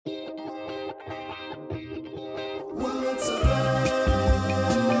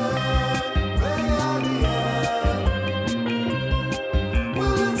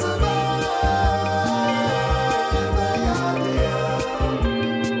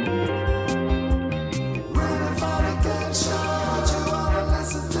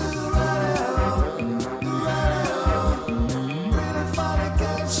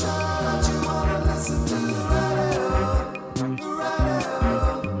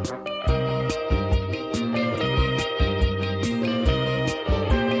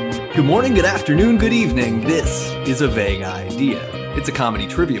Good morning, good afternoon, good evening. This is A Vague Idea. It's a comedy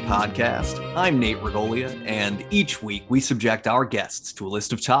trivia podcast. I'm Nate Regolia, and each week we subject our guests to a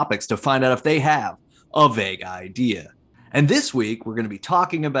list of topics to find out if they have a vague idea. And this week we're going to be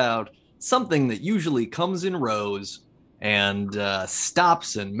talking about something that usually comes in rows and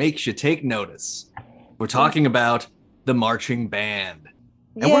stops and makes you take notice. We're talking about the marching band.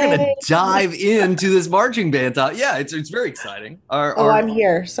 And we're going to dive into this marching band. Yeah, it's very exciting. I'm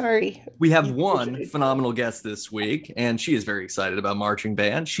here. Sorry. We have one phenomenal guest this week, and she is very excited about marching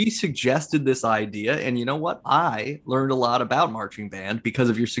band. She suggested this idea, and you know what? I learned a lot about marching band because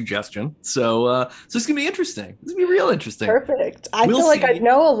of your suggestion. So it's going to be interesting. It's going to be real interesting. Perfect. I feel like I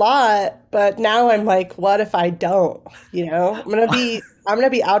know a lot, but now I'm like, what if I don't? You know, I'm gonna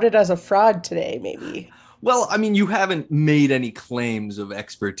be outed as a fraud today, maybe. Well, I mean, you haven't made any claims of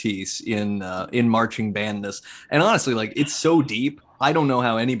expertise in marching bandness. And honestly, like, it's so deep, I don't know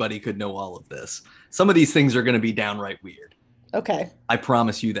how anybody could know all of this. Some of these things are going to be downright weird. Okay. I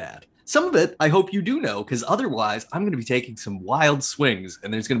promise you that. Some of it, I hope you do know, because otherwise I'm going to be taking some wild swings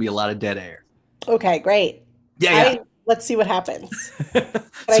and there's going to be a lot of dead air. Okay, great. Yeah. Let's see what happens.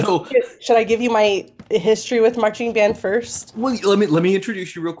 Should I give you my history with marching band first? Well, let me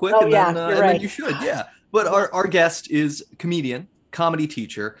introduce you real quick. Then you should. Yeah. But our guest is comedian, comedy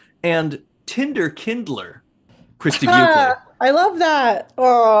teacher, and Tinder kindler, Christie Buchele. I love that.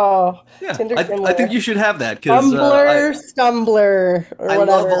 Oh, yeah. I think you should have that because Stumbler. I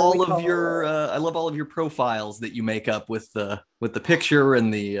love all of your profiles that you make up with the picture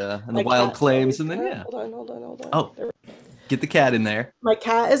and the wild claims, and then Hold on. Oh, get the cat in there. My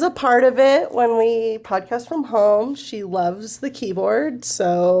cat is a part of it when we podcast from home. She loves the keyboard,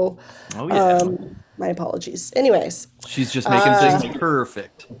 so my apologies. Anyways. She's just making things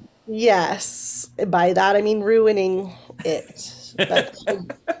perfect. Yes. By that, I mean ruining it.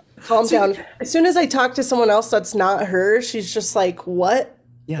 Calm down. As soon as I talk to someone else that's not her, she's just like, what?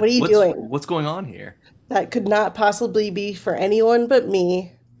 Yeah, what are you doing? What's going on here? That could not possibly be for anyone but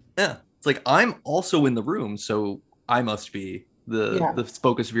me. Yeah. It's like, I'm also in the room, so I must be the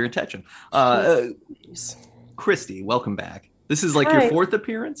focus of your attention. Christie, welcome back. This is like your fourth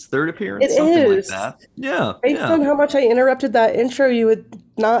appearance, third appearance, something like that. Yeah. Based on how much I interrupted that intro, you would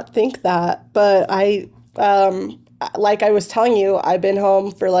not think that. But like I was telling you, I've been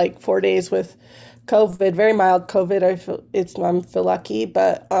home for like 4 days with COVID, very mild COVID. I feel lucky,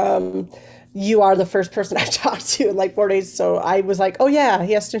 but you are the first person I talked to in like 4 days. So I was like, oh yeah,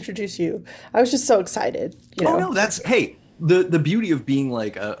 he has to introduce you. I was just so excited. Oh no, hey. The beauty of being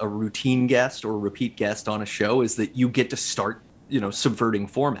like a routine guest or a repeat guest on a show is that you get to start, subverting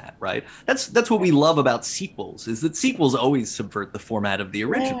format, right? That's what we love about sequels, is that sequels always subvert the format of the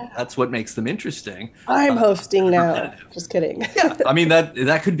original. Yeah. That's what makes them interesting. I'm hosting now. Just kidding. Yeah, I mean,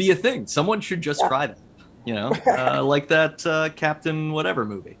 that could be a thing. Someone should just try that, like that Captain whatever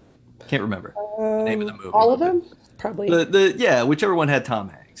movie. Can't remember the name of the movie. All of them? Probably. Whichever one had Tom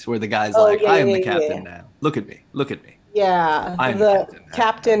Hanks, where the guy's I am the captain now. Look at me. Yeah,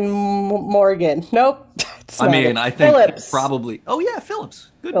 Captain Morgan. Nope. I think Phillips. Probably. Oh yeah,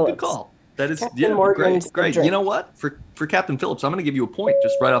 Phillips. Good call. That is great. You know what? For Captain Phillips, I'm going to give you a point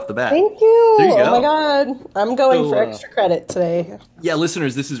just right off the bat. Thank you. There you go. Oh my God, I'm going for extra credit today. Yeah,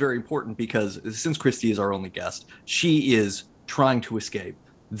 listeners, this is very important because since Christie is our only guest, she is trying to escape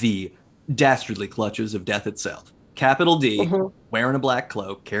the dastardly clutches of death itself. Capital D, wearing a black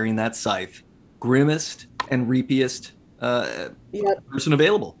cloak, carrying that scythe, grimmest and reapiest person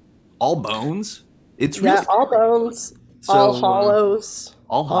available. All bones. It's really all bones. So, all hollows.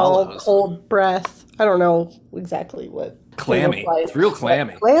 All cold breath. I don't know exactly what. Clammy. It's real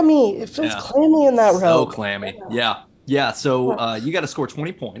clammy. Clammy. It feels clammy in that robe. So clammy. Yeah. So you got to score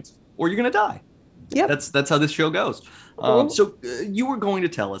 20 points or you're going to die. Yeah. That's how this show goes. So you were going to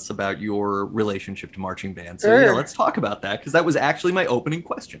tell us about your relationship to marching band. So yeah, let's talk about that because that was actually my opening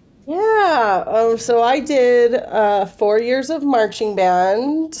question. Yeah. So I did 4 years of marching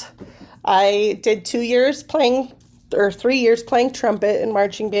band. I did 2 years playing, or 3 years playing trumpet in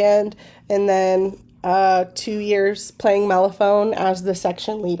marching band, and then 2 years playing mellophone as the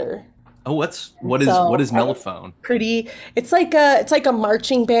section leader. Oh, what is mellophone? It's like a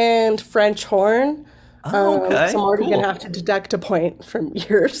marching band French horn. Oh, okay. So I'm already gonna have to deduct a point from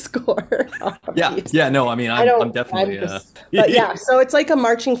your score. Yeah. No, I mean, I'm definitely. But yeah, so it's like a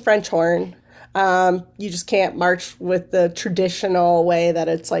marching French horn. You just can't march with the traditional way that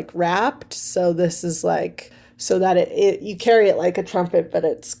it's like wrapped. So this is like so that it you carry it like a trumpet, but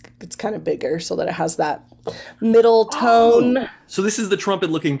it's kind of bigger so that it has that middle Oh, tone, so this is the trumpet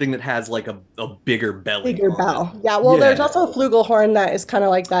looking thing that has like a bigger belly bigger on it. bell. Yeah, well, there's Yeah. also a flugelhorn that is kind of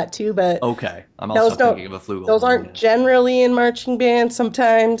like that too, but Okay. I'm also those thinking don't, of a those flugelhorn. aren't Yeah. generally in marching band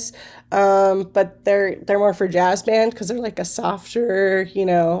sometimes, but they're more for jazz band because they're like a softer,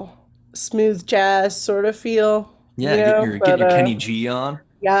 smooth jazz sort of feel, Yeah. Get but your Kenny G on.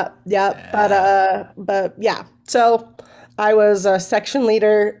 yeah, yeah, Yeah. but yeah. So I was a section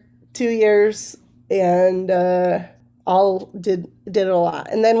leader 2 years and all did it a lot.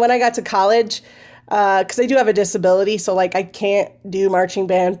 And then when I got to college, because I do have a disability, so like I can't do marching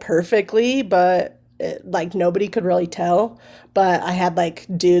band perfectly, but like nobody could really tell. But I had like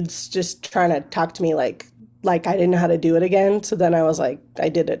dudes just trying to talk to me like I didn't know how to do it again. So then I was like, I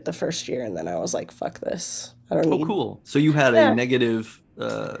did it the first year, and then I was like, fuck this. I don't Oh, need. cool. So you had a Yeah. negative,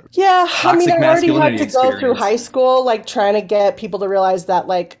 Yeah, I mean, toxic I already had masculinity to go through experience. high school, like trying to get people to realize that,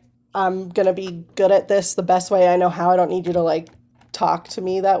 like, I'm gonna be good at this the best way I know how. I don't need you to, like, talk to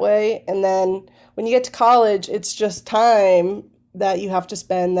me that way. And then when you get to college, it's just time that you have to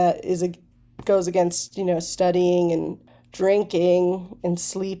spend that goes against, studying and drinking and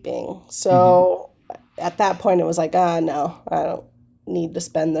sleeping. Hmm. So at that point, it was like, no, I don't need to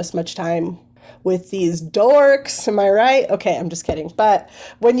spend this much time with these dorks. Am I right? Okay, I'm just kidding. But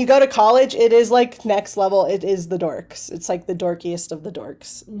when you go to college, it is like next level. It is the dorks. It's like the dorkiest of the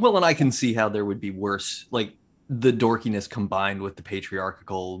dorks. Well, and I can see how there would be worse. Like the dorkiness combined with the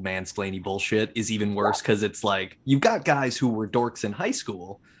patriarchal mansplaining bullshit is even Yeah, worse because it's like you've got guys who were dorks in high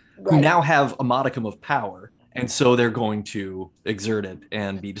school who right, now have a modicum of power, and so they're going to exert it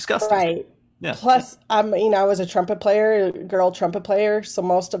and be disgusting. right. Yeah. Plus, I was a trumpet player, a girl trumpet player, so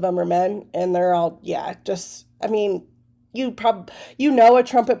most of them are men, and they're all, yeah, just, I mean, you know a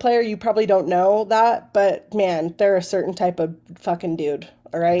trumpet player, you probably don't know that, but man, they're a certain type of fucking dude,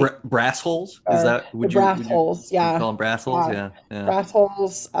 all right? Brass holes, is Or that the brass holes, would you yeah, call them brass holes? yeah, Yeah, yeah. brass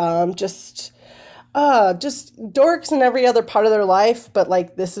holes, just dorks in every other part of their life, but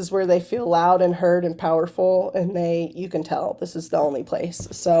like this is where they feel loud and heard and powerful, and you can tell this is the only place.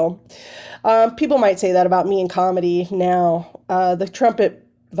 So, people might say that about me in comedy now. The trumpet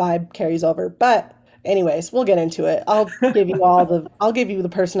vibe carries over, but anyways, we'll get into it. I'll give you the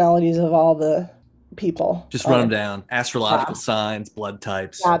personalities of all the people Just on run them it. down. Astrological Yeah, signs, blood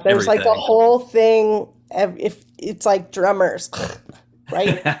types, yeah. There's like a everything. whole thing. If it's like drummers,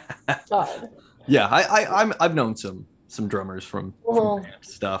 right? God. Yeah, I've known some drummers from Mhm. band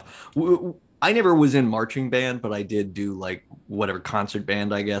stuff. I never was in marching band, but I did do like whatever concert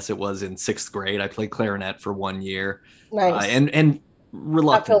band I guess it was in sixth grade. I played clarinet for 1 year, Nice. and That feels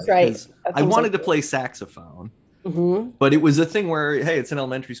reluctantly right. because That I seems like wanted to you. play saxophone, Hmm. but it was a thing where hey, it's an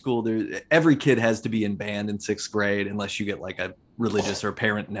elementary school. There, every kid has to be in band in sixth grade unless you get like a religious or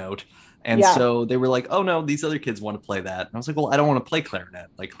parent note. And Yeah. so they were like, "Oh no, these other kids want to play that." And I was like, "Well, I don't want to play clarinet.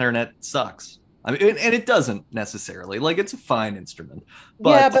 Like clarinet sucks." I mean, and it doesn't necessarily. Like it's a fine instrument,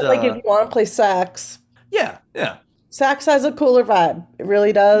 Yeah, but but like if you want to play sax, yeah, yeah. sax has a cooler vibe. It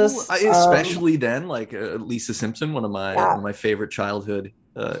really Well, does. especially then, like Lisa Simpson, one Yeah. of my favorite childhood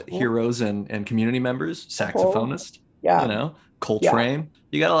Mhm. heroes and community members, Mhm. saxophonist. You Yeah. know, Yeah. Coltrane.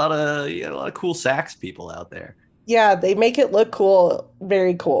 You got a lot of cool sax people out there. Yeah, they make it look cool,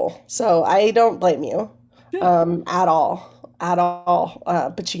 very cool. So I don't blame you, Yeah. at all, at all.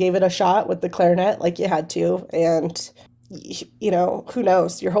 But you gave it a shot with the clarinet, like you had to, and who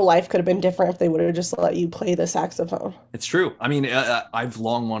knows? Your whole life could have been different if they would have just let you play the saxophone. It's true. I mean, I've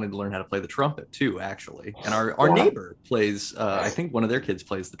long wanted to learn how to play the trumpet too, actually. And our Yeah. neighbor plays. I think one of their kids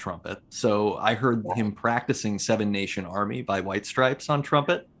plays the trumpet. So I heard him practicing Seven Nation Army by White Stripes on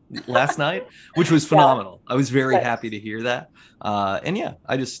trumpet last night, which was Yeah. phenomenal. I was very happy Nice. to hear that. And yeah,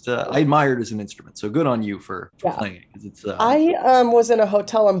 I admire it as an instrument. So good on you for Yeah. playing it because it's I was in a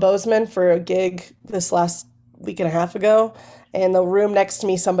hotel in Bozeman for a gig this last week and a half ago, and the room next to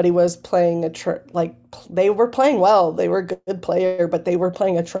me, somebody was playing they were playing well. They were a good player, but they were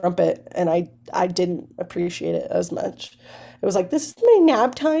playing a trumpet, and I didn't appreciate it as much. It was like this is my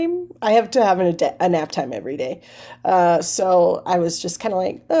nap time. I have to have a nap time every day, so I was just kind of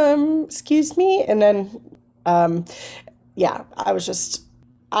like, excuse me, and then um, yeah, I was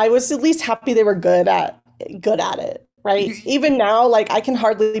at least happy they were good at it, right? you, Even now, like I can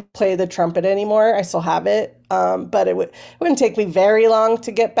hardly play the trumpet anymore. I still have it, but it wouldn't take me very long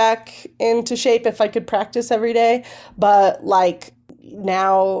to get back into shape if I could practice every day. But like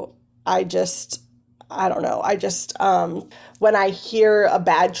now, I just I don't know. When I hear a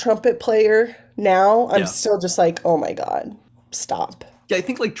bad trumpet player now, I'm yeah. still just like, oh my God, stop. Yeah, I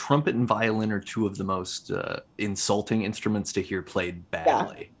think like trumpet and violin are two of the most insulting instruments to hear played Yeah,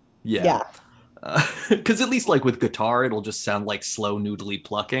 badly. Yeah. yeah. Because at least like with guitar, it'll just sound like slow noodly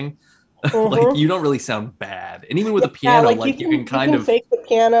plucking. Like Hmm. you don't really sound bad. And even with the Yeah, piano, like like you can you kind can of, fake the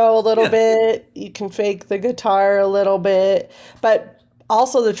piano a little yeah, bit, you can fake the guitar a little bit, but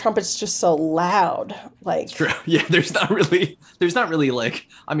also the trumpet's just so loud. it's true. Like Yeah, there's not really like,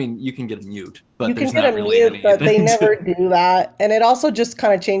 I mean, you can get a mute, you but can there's get a not really mute, but they anything never to, do that. And it also just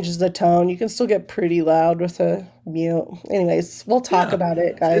kind of changes the tone. You can still get pretty loud with a mute. Anyways, we'll talk yeah. about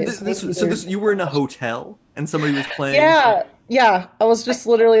it, guys. Thank you So for this, you were in a hotel and somebody was playing. Yeah, yeah. I was I, just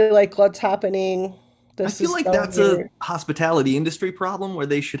literally like, what's happening? I This feel is like so that's a weird. hospitality industry problem where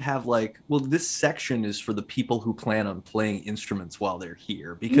they should have like, well, this section is for the people who plan on playing instruments while they're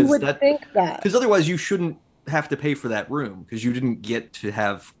here You would think that. because otherwise you shouldn't have to pay for that room because you didn't get to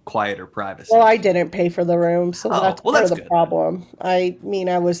have quieter Well, privacy. I didn't pay for the room, so Oh, that's well, part of that's the good. problem. I mean,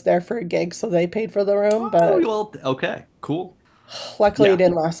 I was there for a gig, so they paid for the room, Oh, but well, okay, cool. luckily it Yeah,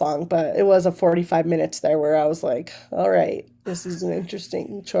 didn't last long. But it was a 45 minutes there where I was like, all right, this is an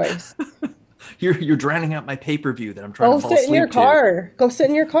interesting choice. you're drowning out my pay-per-view that I'm trying to Go fall sit in your asleep to. car. Go sit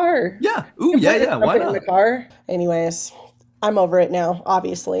in your car. Yeah. Ooh, You can yeah, play the yeah. Why trumpet in the not? car. Anyways, I'm over it now,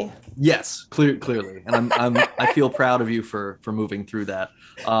 obviously. Yes, clearly, and I feel proud of you for moving through that.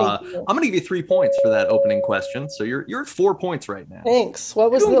 Thank you. I'm gonna give you 3 points for that opening question, so you're at 4 points right now. Thanks. What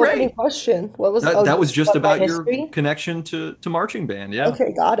You're was doing the opening great. question? What was, That oh, that was just just what my about your history? connection to marching band. Yeah,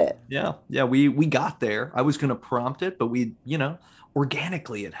 Okay, got it. yeah. We got there. I was gonna prompt it, but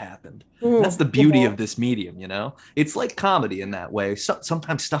organically it happened, and that's Mm, the beauty mhm. of this medium. It's like comedy in that way.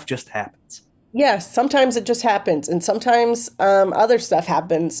 Sometimes stuff just happens. Yes, sometimes it just happens, and sometimes other stuff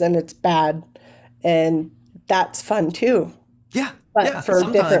happens and it's bad, and that's fun too. Yeah, But yeah. for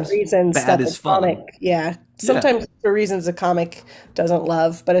different Sometimes reasons bad that the is comic, fun. yeah, Yeah. sometimes for reasons the comic doesn't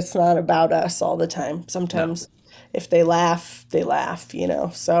love, but it's not about us all the time. No. Sometimes if they laugh.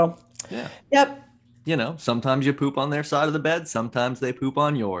 So, Yeah. yep, Sometimes you poop on their side of the bed, sometimes they poop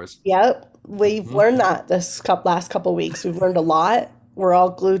on yours. yep, we've Mhm. learned that last couple weeks. We've learned a lot. We're all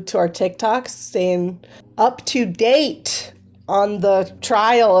glued to our TikToks, staying up to date on the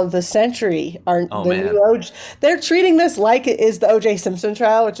trial of the century. Oh The man. new OJ. They're treating this like it is the OJ Simpson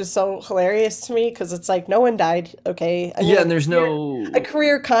trial, which is so hilarious to me because it's like no one died. Okay, I mean Yeah, and there's a no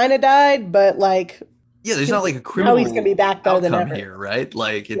career kind of died, but like yeah, there's not he's like a now he's gonna be criminal back better than outcome ever. here, right?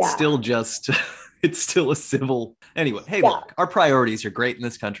 Like it's Yeah, still just it's still a civil. Anyway, hey, yeah. look, our priorities are great in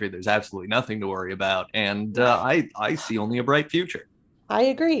this country. There's absolutely nothing to worry about, and I see only a bright future. I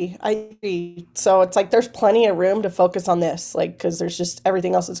agree. I agree. So it's like there's plenty of room to focus on this, like because there's just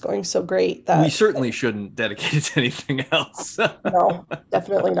everything else is going so great We that certainly shouldn't dedicate it to anything else. no,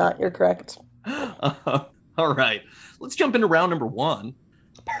 definitely not. You're correct. All right, let's jump into round number one.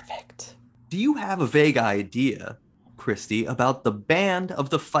 Perfect. Do you have a vague idea, Christie, about the band of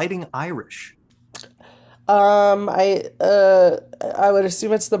the Fighting Irish? I would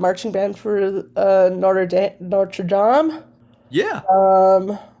assume it's the marching band for Notre Dame. Yeah.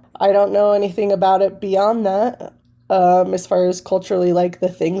 Um, I don't know anything about it beyond that. As far as culturally, like the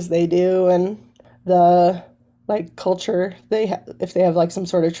things they do and the like culture if they have like some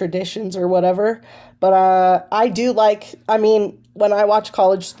sort of traditions or whatever. But I do like. I mean, when I watch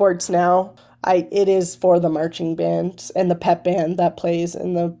college sports now, I it is for the marching band and the pep band that plays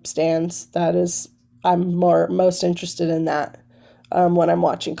in the stands. That is, I'm most interested in that when I'm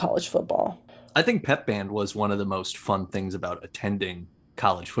watching college football. I think Pep Band was one of the most fun things about attending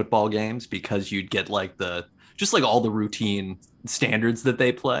college football games because you'd get like just like all the routine standards that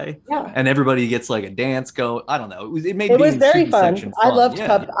they play, Yeah. and everybody gets like a dance go. I don't know. It made It being was in very student fun. section I fun. loved Yeah.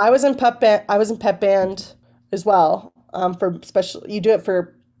 pep. I was in pep band. I was in pep band as well. For special, you do it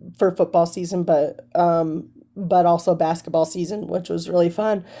for football season, but also basketball season, which was really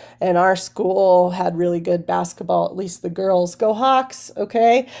fun. And our school had really good basketball. At least the girls. Go Hawks!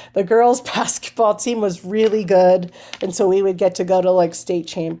 Okay, the girls basketball team was really good, and so we would get to go to like state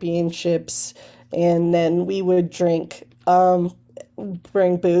championships, and then we would drink.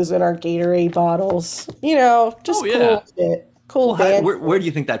 Bring booze in our Gatorade bottles. Oh Just yeah. cool shit. Cool Well, band. where do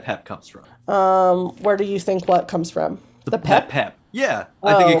you think that pep comes from? Where do you think what comes from? The The pep pep? pep. Yeah,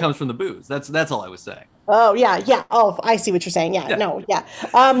 I think it Oh. comes from the booze. That's all I was saying. Oh yeah, yeah. Oh, I see what you're saying. Yeah, Yeah. no, yeah.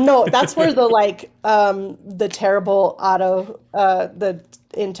 No, that's where the like the terrible the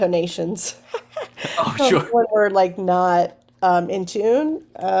intonations Oh sure. when we're like not in tune,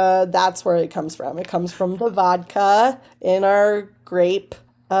 that's where it comes from. It comes from the vodka in our grape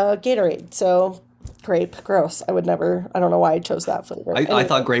Gatorade. So grape, gross. I would never. I don't know why I chose that flavor. I Anyway,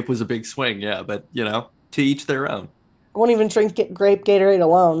 thought grape was a big swing. Yeah, but to each their own. I won't even drink grape Gatorade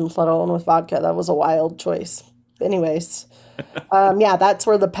alone, let alone with vodka. That was a wild choice. anyways, yeah, that's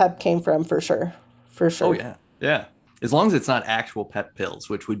where the pep came from for sure. For Oh sure. yeah, yeah. As long as it's not actual pep pills,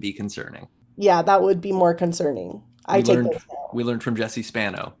 which would be concerning. Yeah, that would be more concerning. I We take learned those now. we learned from Jesse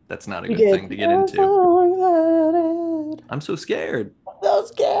Spano. That's not a We good did. thing to get I'm into. so excited. I'm so scared. So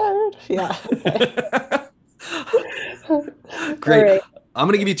scared. Yeah. Okay. All Great. right. I'm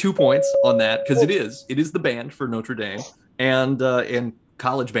going to give you 2 points on that because it is the band for Notre Dame, and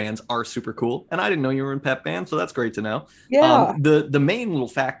college bands are super cool. And I didn't know you were in pep band, so that's great to know. Yeah. The main little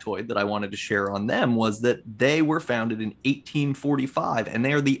factoid that I wanted to share on them was that they were founded in 1845, and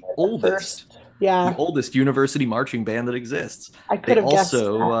they are the oldest First. Yeah. university marching band that exists. I They could have guessed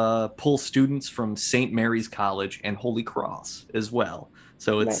also that. pull students from St. Mary's College and Holy Cross as well.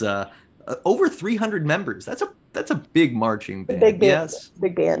 So it's Right. over 300 members. That's a big marching The band. Yes,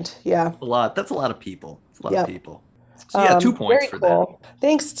 big band. Yeah. a lot. That's a lot of people. It's a lot of Yep. people. So yeah, 2 points Very for that. cool.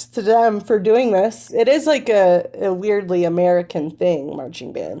 Thanks to them for doing this. It is like a weirdly American thing,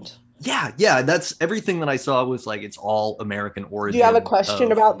 marching band. Yeah, yeah. That's everything that I saw was like it's all American Do you have a origin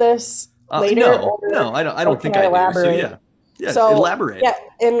question of. about this later, No, no, I or don't can think I I do. So elaborate? yeah, yeah. So Elaborate. yeah,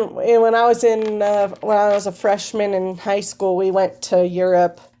 and when I was a freshman in high school, we went to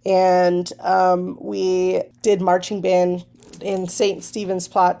Europe and we did marching band in St. Stephen's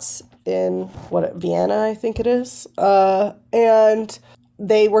Platz in Vienna, I think it is. And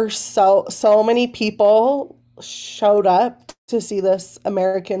they were so many people showed up to see this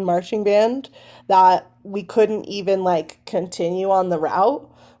American marching band that we couldn't even like continue on the route.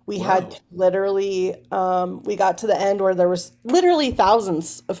 We had Whoa. to literally, we got to the end where there was literally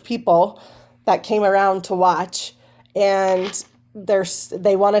thousands of people that came around to watch, and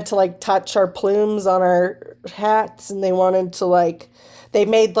they wanted to like touch our plumes on our hats, and they wanted to like, they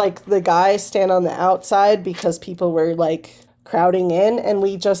made like the guys stand on the outside because people were like crowding in, and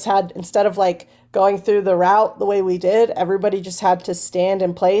we just had, instead of like going through the route the way we did, everybody just had to stand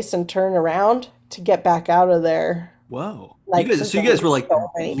in place and turn around to get back out of there. Whoa. You Like, guys, because so you there guys were were like so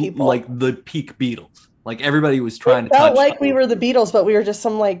many people. like the peak Beatles. Like everybody was trying It to felt touch like we were the Beatles, but we were just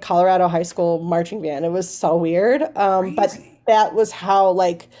some like Colorado high school marching band. It was so weird. But crazy. that was how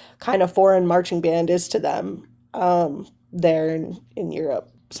like kind of foreign marching band is to them there in Europe.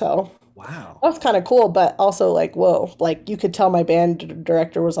 So Wow. that was kind of cool, but also like, whoa, like you could tell my band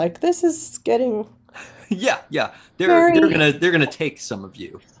director was like, this is getting Yeah, yeah. They're very, gonna take some of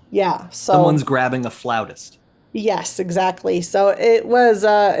you. yeah. Someone's So grabbing a flautist. yes, exactly. So it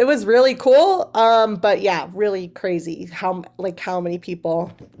was really cool. But yeah, really crazy how many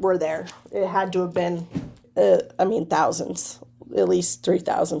people were there. It had to have been I mean thousands, at least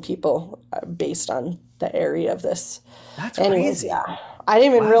 3,000 people based on the area of this. That's Anyways, crazy. yeah. I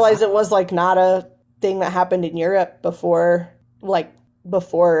didn't even Wow. realize it was like not a thing that happened in Europe like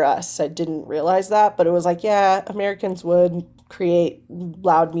before us. I didn't realize that, but it was like, yeah, Americans would create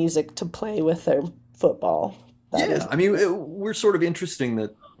loud music to play with their football. That Yeah, is, I mean, we're sort of interesting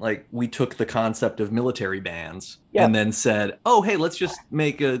that like we took the concept of military bands and yep. then said, "Oh, hey, let's just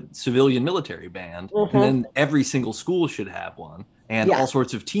make a civilian military band." And Hmm. then every single school should have one and Yeah. all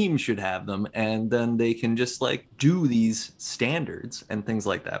sorts of teams should have them and then they can just like do these standards and things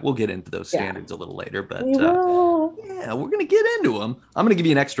like that. We'll get into those Yeah. standards a little later, We but will. yeah, we're going to get into them. I'm going to give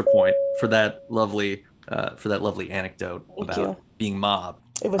you an extra point for that lovely anecdote Thank about you. being mobbed.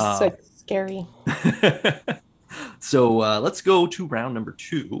 It was Uh, so scary. So let's go to round number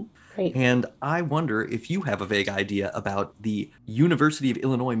 2. Right. And I wonder if you have a vague idea about the University of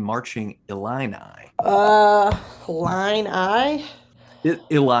Illinois Marching Illini. Line I.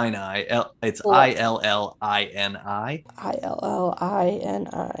 Illini. It's L- Illini.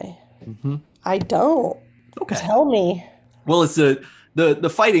 Illini. Hmm. I don't. Okay. Tell me. Well, it's the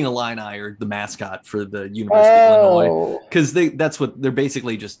Fighting Illini are the mascot for the University of Illinois Oh, because that's what they're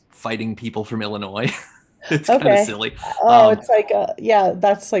basically just fighting people from Illinois. It's kind of okay. silly. Oh, Um, it's like yeah,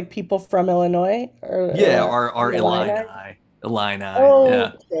 that's like people from Illinois yeah, or our the Illini. Illini.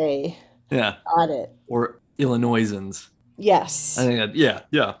 Yeah, Okay, yeah. got it. Or Illinoisans. I Yes. think that, yeah,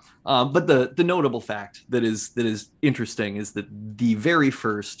 yeah. But the notable fact that is interesting is that the very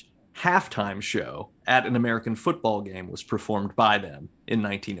first halftime show at an American football game was performed by them in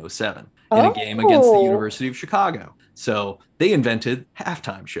 1907 in a game against the Oh, University of Chicago. So they invented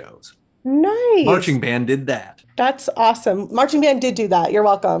halftime shows. nice. Marching band did that. That's awesome. Marching band did do that. You're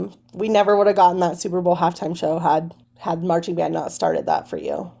welcome. We never would have gotten that Super Bowl halftime show had marching band not started that for you.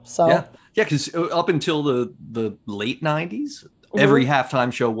 Yeah, So, yeah. Because up until the late 90s, every mhm.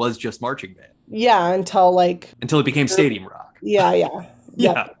 halftime show was just marching band Yeah, until like, until it became stadium rock. yeah, yeah.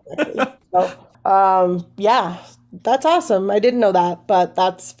 Yeah. Yep, exactly. So, yeah, that's awesome. I didn't know that, but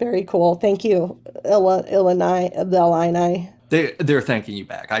that's very cool. Thank you. Illini. They're thanking you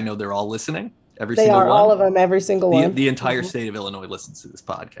back. I know they're all listening. Every They single are, one. all of them, every single one. The entire Mhm. state of Illinois listens to this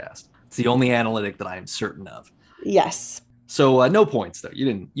podcast. It's the only analytic that I am certain of. Yes. So no points though. You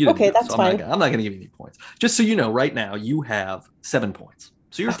didn't Okay, do it, that's so fine. I'm not gonna give you any points. Just so you know, right now you have 7 points.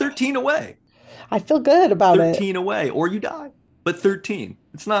 So you're 13 away. I feel good about it. 13 away, or you die. But 13.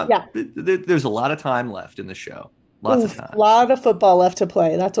 It's not. Yeah. There's a lot of time left in the show. Lots of time. A lot of football left to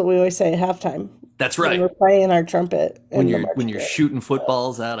play. That's what we always say at halftime. That's When right. we're playing our trumpet. When and the you're marching band. shooting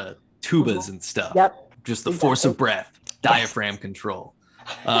footballs out of tubas and stuff. Yep. Just the force of breath, diaphragm control.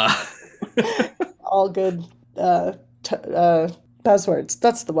 All good buzzwords.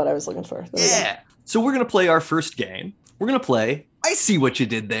 That's the what I was looking for. Yeah. So we're gonna play our first game. We're gonna play I See What You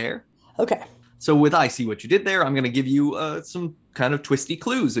Did There. Okay. So with I See What You Did There, I'm gonna give you some kind of twisty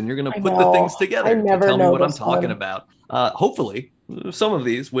clues, and you're gonna put the things together to tell me what I'm talking about. Hopefully, some of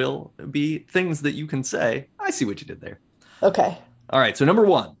these will be things that you can say, I see what you did there. Okay. All right. So number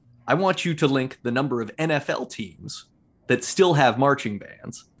 1, I want you to link the number of NFL teams that still have marching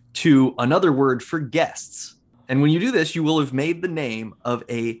bands to another word for guests. And when you do this, you will have made the name of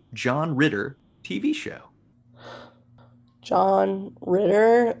a John Ritter TV show. John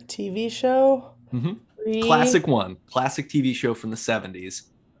Ritter TV show. Mm-hmm. Classic TV show from the 70s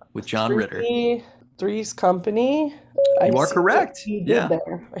with John Ritter. Three's Company. You are correct. You did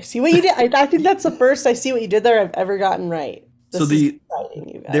there. I see what you did. I think that's the first I see what you did there I've ever gotten right. This is exciting,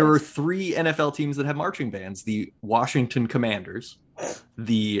 you guys. There are 3 NFL teams that have marching bands: the Washington Commanders,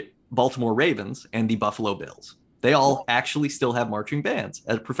 the Baltimore Ravens, and the Buffalo Bills. They all actually still have marching bands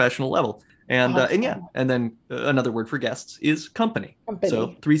at a professional level. And then another word for guests is company.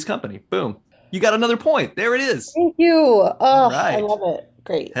 So Three's Company. Boom. You got another point. There it is. Thank you. Oh, right. I love it.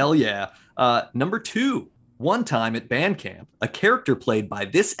 Great. Hell yeah. Number 2. One time at band camp, a character played by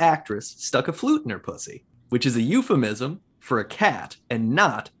this actress stuck a flute in her pussy, which is a euphemism for a cat and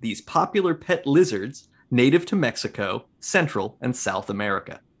not these popular pet lizards native to Mexico, Central, and South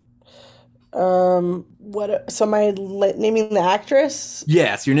America. What? So am I naming the actress?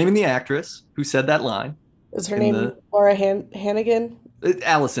 Yes, you're naming the actress who said that line. Is her name Laura Hannigan?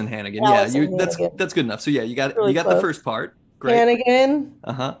 Allison Hannigan. Hannigan. That's good enough. So yeah, you got really the first part. Great. Hannigan.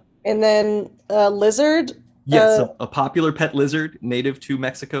 And then lizard. Yes, a popular pet lizard native to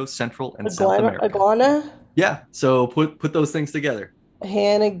Mexico, Central, and South America. Iguana. Yeah. So put those things together.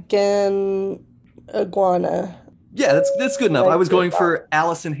 Hannigan iguana. Yeah, that's good enough. I was going for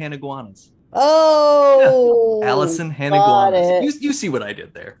Allison Haniguanas. Oh, yeah. Allison Haniguanas. You see what I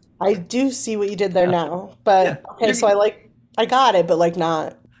did there. I do see what you did there now. But okay, so I got it, but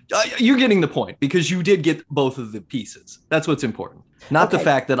not. You're getting the point because you did get both of the pieces. That's what's important. Not the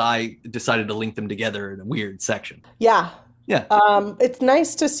fact that I decided to link them together in a weird section. Yeah. Yeah. It's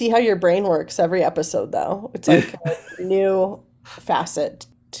nice to see how your brain works every episode, though. It's like a new facet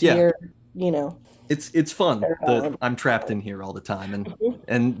to your, It's fun that I'm trapped in here all the time,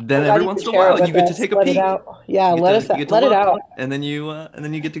 and then every once in a while you get to take a peek. Yeah, let it out, and then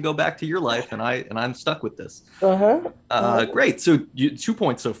you get to go back to your life, and I'm stuck with this. Great. So 2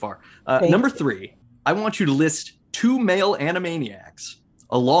 points so far. Number 3, I want you to list 2 male Animaniacs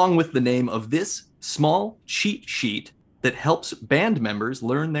along with the name of this small cheat sheet that helps band members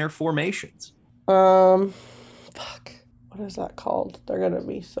learn their formations. Fuck. What is that called? They're gonna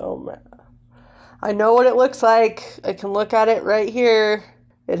be so mad. I know what it looks like. I can look at it right here.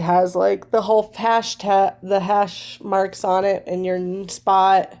 It has like the whole the hash marks on it in your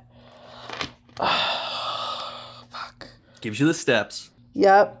spot. Fuck. Gives you the steps.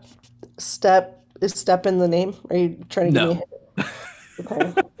 Yep. Is step in the name? Are you trying to give me a hint?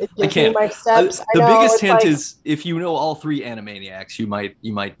 Okay. I can't. My steps. The biggest hint is if you know all 3 Animaniacs, you might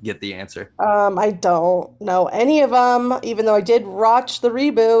get the answer. I don't know any of them, even though I did watch the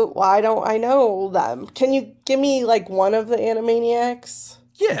reboot. Why don't I know them? Can you give me like one of the Animaniacs?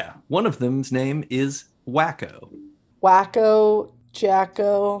 Yeah, one of them's name is Wacko. Wacko,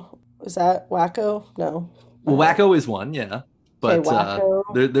 Jacko. Is that Wacko? No. Well, Wacko is one, yeah. But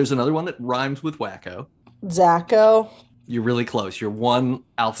okay, there's another one that rhymes with Wacko. Zacko. You're really close. You're one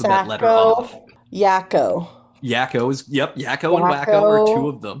alphabet letter off. Yakko. Yakko is, Yakko and Wacko are 2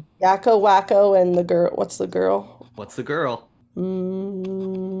 of them. Yakko, Wacko, and the girl. What's the girl?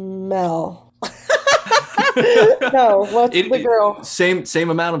 Mel. No, what's the girl? Same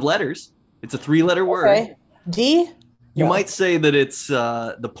amount of letters. It's a 3-letter word. D? You might say that it's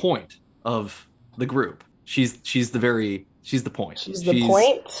the point of the group. She's the point. She's the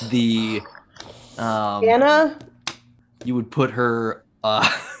point? The Anna? You would put her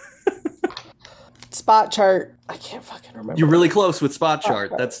Spot chart. I can't fucking remember. You're really close with spot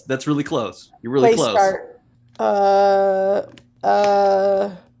chart. chart. That's really close. You're really Place close. chart. Uh,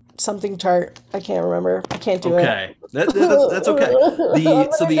 uh, something chart. I can't remember. I can't do it. Okay, that's okay.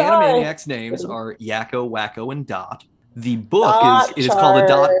 So the die. Animaniacs' names are Yakko, Wacko, and Dot. The book Dot is called a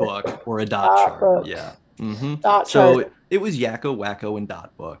dot chart. book or a dot Dot chart. book. Yeah. Dot So chart. it was Yakko, Wacko, and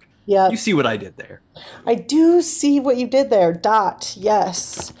Dot book. Yeah. You see what I did there? I do see what you did there. Dot.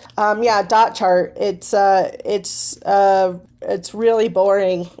 Yes. Yeah. Dot chart. It's really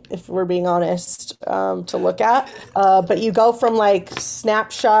boring if we're being honest to look at. But you go from like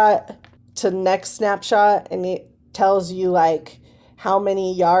snapshot to next snapshot, and it tells you like how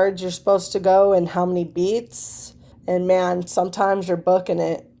many yards you're supposed to go and how many beats. And man, sometimes you're booking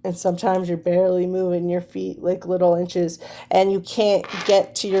it. And sometimes you're barely moving your feet like little inches, and you can't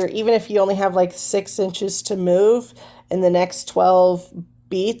get to your, even if you only have like 6 inches to move in the next 12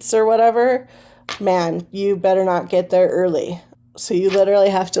 beats or whatever, man, you better not get there early. So you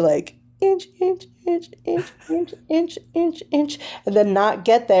literally have to like inch, inch, inch, inch, inch, inch, inch, inch, and then not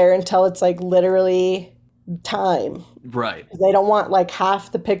get there until it's like literally time. Right. They don't want like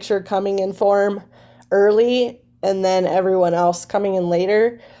half the picture coming in form early and then everyone else coming in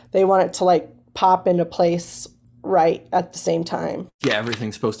later. They want it to like pop into place right at the same time. Yeah,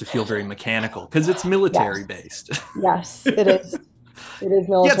 everything's supposed to feel very mechanical because it's military based. Yes, it is. It is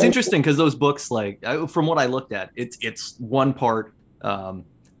military. Yeah, it's interesting because those books, like from what I looked at, it's one part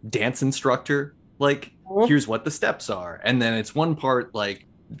dance instructor, like here's what the steps are, and then it's one part like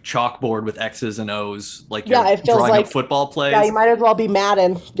chalkboard with X's and O's, like you're it feels drawing like up football plays. Yeah, you might as well be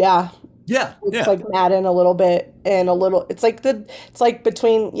Madden. Yeah. It's like Madden a little bit and a little. It's like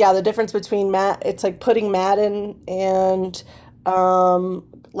between the difference between it's like putting Madden and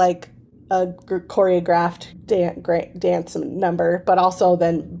like a choreographed dance number, but also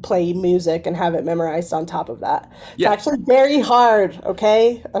then play music and have it memorized on top of that. It's actually very hard.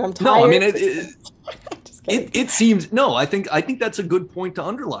 Okay, and I'm tired. No, I mean it seems no. I think that's a good point to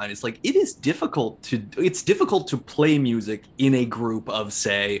underline. It's like it's difficult to play music in a group of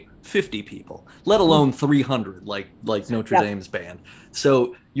say 50 people, let alone 300 like Notre Dame's band.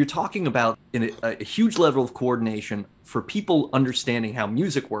 So you're talking about a huge level of coordination for people understanding how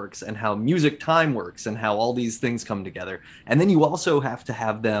music works and how music time works and how all these things come together. And then you also have to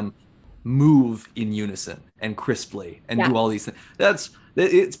have them move in unison and crisply and do all these things.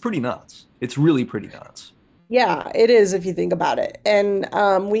 It's pretty nuts. It's really pretty nuts. Yeah, it is if you think about it. And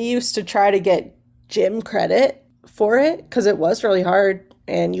we used to try to get gym credit for it because it was really hard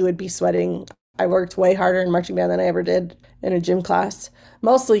and you would be sweating. I worked way harder in marching band than I ever did in a gym class,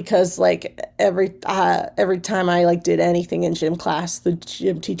 mostly because like every time I like did anything in gym class, the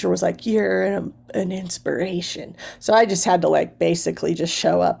gym teacher was like, "You're an inspiration." So I just had to like basically just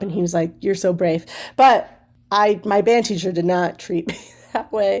show up, and he was like, "You're so brave." But my band teacher did not treat me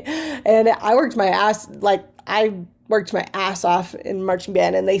that way, and I worked my ass off in marching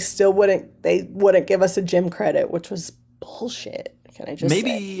band, and they wouldn't give us a gym credit, which was bullshit. Can I just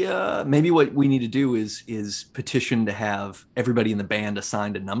maybe what we need to do is petition to have everybody in the band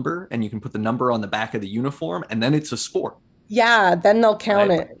assigned a number, and you can put the number on the back of the uniform, and then it's a sport. Yeah, then they'll count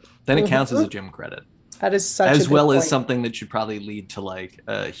it. Then it counts as a gym credit. That is such as a good well point. As something that should probably lead to like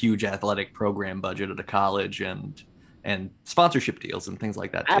a huge athletic program budget at a college and sponsorship deals and things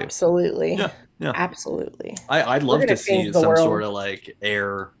like that too. Absolutely. Yeah. Absolutely. I'd love to see some world. sort of like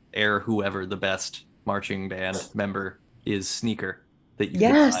air whoever the best marching band member is sneaker that you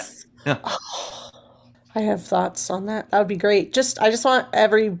can buy. Yeah. Oh, I have thoughts on that. That would be great. I just want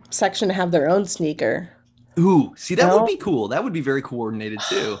every section to have their own sneaker. Ooh, see, that would be cool. That would be very coordinated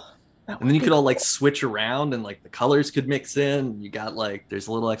too. And then you could all like switch around and like the colors could mix in. You got like, there's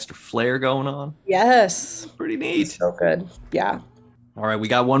a little extra flair going on. Yes. Pretty neat. So good. Yeah. All right. We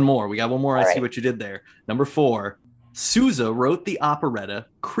got one more. I see what you did there. Number 4, Sousa wrote the operetta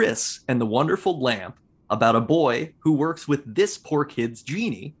Chris and the Wonderful Lamp about a boy who works with this poor kid's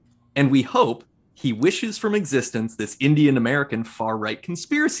genie. And we hope he wishes from existence this Indian American far-right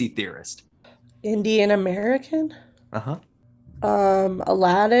conspiracy theorist. Indian American? Uh-huh.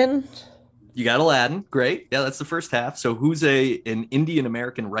 Aladdin. You got Aladdin. Great. Yeah, that's the first half. So who's an Indian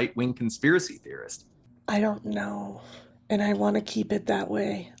American right-wing conspiracy theorist? I don't know. And I want to keep it that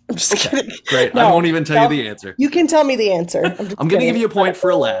way. I'm just kidding. Great. No, I won't even tell you the answer. You can tell me the answer. I'm going to give you a point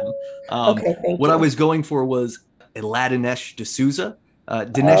for Aladdin. Okay, thank you. What I was going for was Dinesh D'Souza.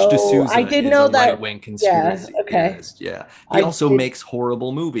 Dinesh D'Souza I did know is a that. right-wing conspiracy theorist. Yeah. He also makes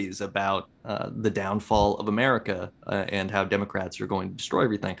horrible movies about the downfall of America and how Democrats are going to destroy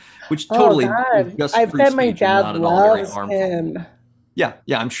everything, which totally is just I free bet my speech and dad not at all very loves harmful. him. Yeah,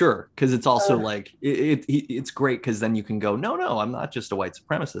 yeah, I'm sure because it's also Uh, like it's great because then you can go, no, no, I'm not just a white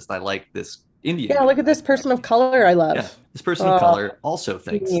supremacist. I like this Indian yeah, guy. look at this person of color I Yeah, love. this person of Uh, color also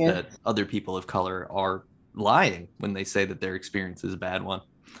thinks yeah. that other people of color are lying when they say that their experience is a bad one.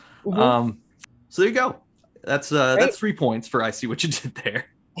 Hmm. Um, so there you go. That's Great. 3 points for I see what you did there.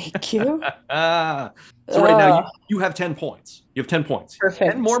 Thank you. So right now Uh, you have 10 points. You have 10 points. 10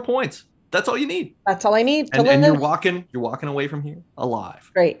 Perfect. more points. That's all you need. That's all I need to And live. you're walking away from here alive.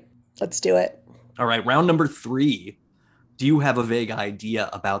 Great. Let's do it. All right, round number 3. Do you have a vague idea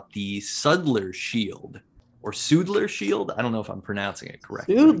about the Sudler Shield or Sudler Shield? I don't know if I'm pronouncing it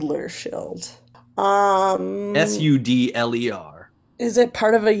correctly. Sudler Shield. S Um, U D L E R. is it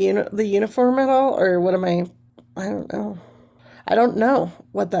part of the uniform at all, or what am I? I don't know. I don't know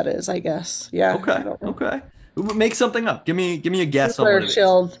what that is. I guess. Yeah, I Okay, don't know. okay. Make something up. Give me a guess on what Sudler it is.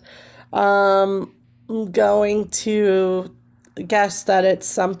 Shield. I'm going to guess that it's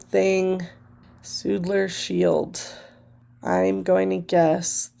something. Sudler Shield. I'm going to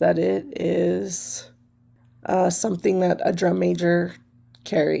guess that it is something that a drum major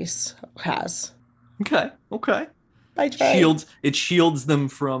carries, has. Okay, okay. I tried. It shields them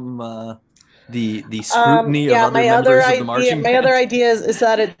from the scrutiny of Yeah, other members of the marching my other band. idea is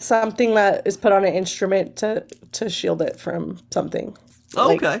that it's something that is put on an instrument to shield it from something,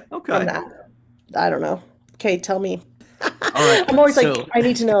 like Okay, from okay. that. I don't know. Okay, tell me. All right. I'm always like, I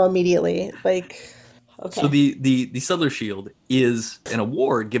need to know immediately. Like, So okay. the Sudler Shield is an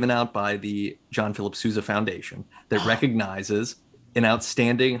award given out by the John Philip Sousa Foundation that recognizes an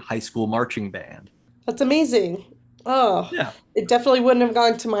outstanding high school marching band. That's amazing. Oh, Yeah. it definitely wouldn't have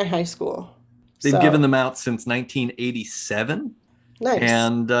gone to my high school. They've given So them out since 1987. nice.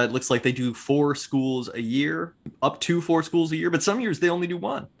 And it looks like they do 4 schools a year, up to 4 schools a year, but some years they only do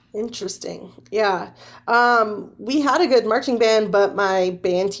one. Interesting. Yeah. We had a good marching band, but my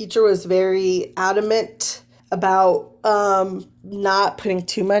band teacher was very adamant about not putting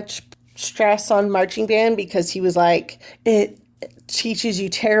too much stress on marching band because he was like, it teaches you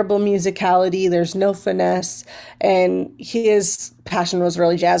terrible musicality. There's no finesse, and his passion was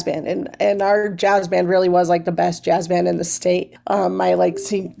really jazz band, and our jazz band really was like the best jazz band in the state. My like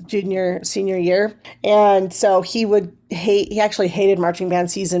junior senior year, and so he would hate. He actually hated marching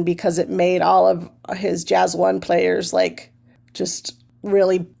band season because it made all of his jazz one players like just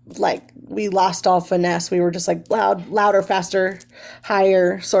really like we lost all finesse. We were just like louder, faster,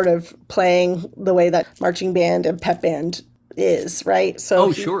 higher, sort of playing the way that marching band and pep band is, right? So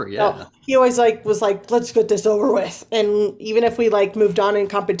Oh, sure, yeah. he always like was like, let's get this over with. And even if we like moved on in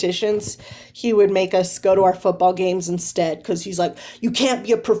competitions, he would make us go to our football games instead because he's like, you can't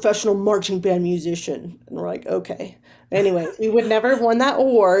be a professional marching band musician. And we're like, okay. Anyway, we would never have won that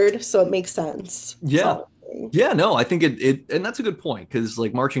award, so it makes sense. It's Yeah. all. Yeah, no, I think and that's a good point because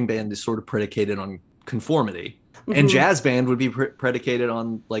like marching band is sort of predicated on conformity, and Mm-hmm. jazz band would be predicated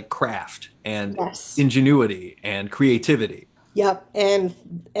on like craft and Yes. ingenuity and creativity. Yep, and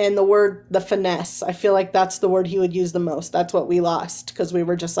the finesse. I feel like that's the word he would use the most. That's what we lost because we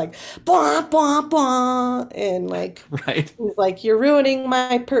were just like blah blah blah, and Right? like you're ruining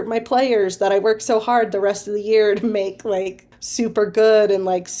my players that I worked so hard the rest of the year to make like super good and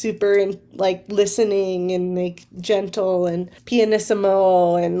like super in like listening and like gentle and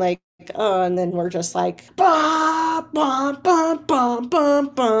pianissimo and like oh, and then we're just like bah bah bah bah bah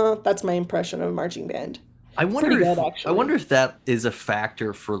bah. That's my impression of a marching band. It's pretty good I actually. wonder if that is a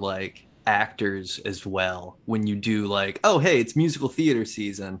factor for like actors as well when you do like, oh, hey, it's musical theater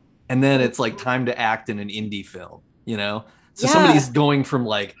season, and then it's like time to act in an indie film, you know? So Yeah, somebody's going from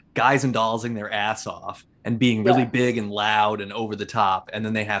like guys and dollsing their ass off and being really yeah, big and loud and over the top, and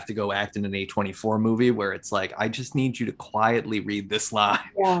then they have to go act in an A24 movie where it's like, I just need you to quietly read this line.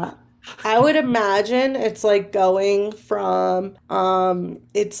 yeah. I would imagine it's like going from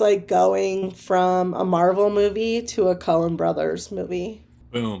a Marvel movie to a Coen Brothers movie.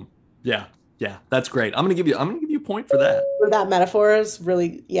 Boom. Yeah. Yeah. That's great. I'm gonna give you a point for that. That metaphor is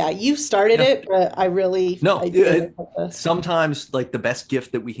really, yeah, you started Yeah. it, but No, I did it on purpose. sometimes like the best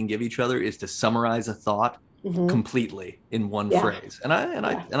gift that we can give each other is to summarize a thought Hmm. completely in one Yeah, phrase.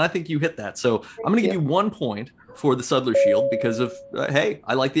 yeah. And I think you hit that. So I'm Thank going to give you. you 1 point for the Sudler Shield because of hey,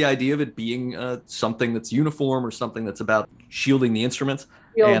 I like the idea of it being something that's uniform or something that's about shielding the instruments.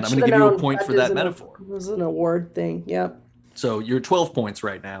 You And I'm going should to have give you a known point that for that isn't metaphor. was an award thing. Yep. So you're 12 points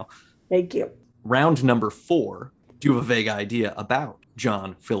right now. Thank you. Round number 4. Do you have a vague idea about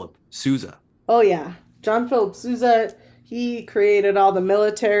John Philip Sousa? Oh yeah, John Philip Sousa. He created all the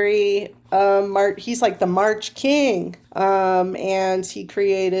military. He's like the March King. And he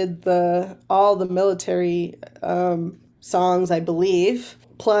created the all the military. songs, I believe.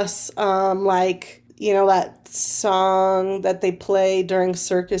 Plus, like, you know, that song that they play during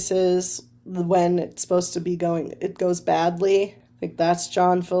circuses when it's supposed to be going, it goes badly. I think that's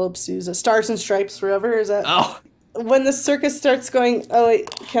John Philip Sousa. Stars and Stripes Forever. Is that Oh, when the circus starts going? Oh wait,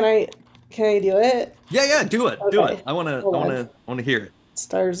 can I do it? yeah, do it, do it. Okay, hold on. I wanna hear it.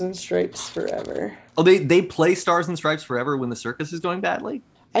 Stars and Stripes Forever. Oh, they play Stars and Stripes Forever when the circus is going badly?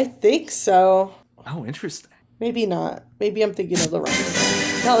 I think so. Oh, interesting. Maybe not. Maybe I'm thinking of the wrong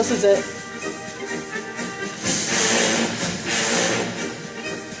song. No, this is it.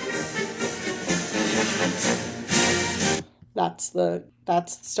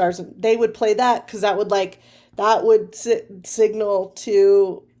 That's Stars. They would play that because that would signal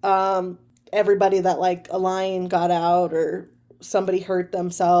to everybody that like a lion got out or somebody hurt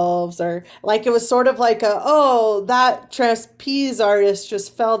themselves, or like it was sort of like that trapeze artist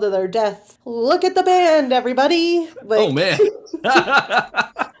just fell to their death. Look at the band, everybody. Like, Oh man.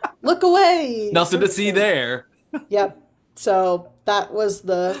 look away. Nothing to see there. Yep. So that's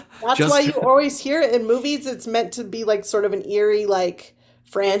Just why you always hear it in movies. It's meant to be like sort of an eerie, like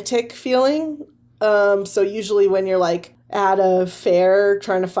frantic feeling. So usually when you're like at a fair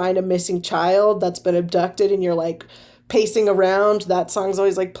trying to find a missing child that's been abducted and you're like pacing around, that song's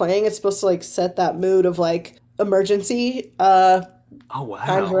always like playing. It's supposed to like set that mood of like emergency, Oh wow.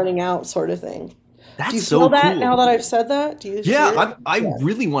 time's running out sort of thing. That's Do you so feel that cool. now that I've said that? Do you hear it? I Yeah.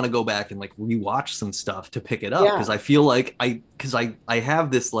 really want to go back and like rewatch some stuff to pick it up Yeah. because I feel like I have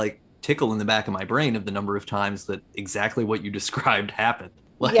this like tickle in the back of my brain of the number of times that exactly what you described happened.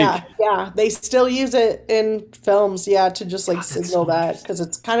 Like, Yeah. They still use it in films, to just like God, that's signal so that because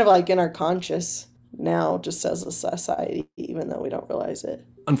it's kind of like in our conscious now, just as a society, even though we don't realize it.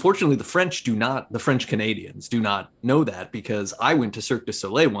 unfortunately, the French Canadians do not know that because I went to Cirque du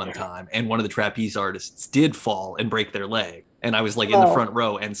Soleil one time and one of the trapeze artists did fall and break their leg. And I was like in the front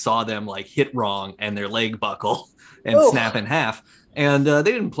row and saw them like hit wrong and their leg buckle and Oh. snap in half. And they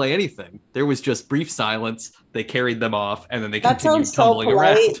didn't play anything. There was just brief silence. They carried them off and then they That continued sounds so tumbling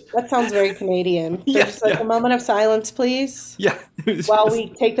polite. around. That sounds very Canadian. They're Yeah, just like yeah. a moment of silence, please, Yeah. It was while just- we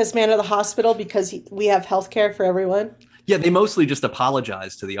take this man to the hospital because we have health care for everyone. yeah, they mostly just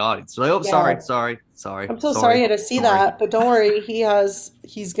apologized to the audience. So, oh, Yeah. sorry. I'm so sorry to see that, but don't worry,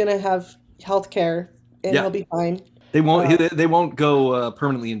 he's gonna have health care and Yeah. he'll be fine. They won't go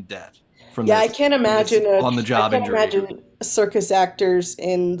permanently in debt from Yeah, I this, can't imagine on the job I can't injury. imagine circus actors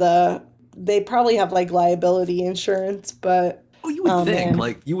they probably have like liability insurance, but Oh, you would oh, think man.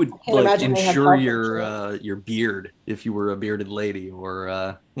 like you would Can't like imagine they have insure health insurance. your beard if you were a bearded lady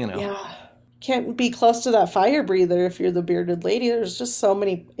or Yeah. Can't be close to that fire breather if you're the bearded lady. There's just so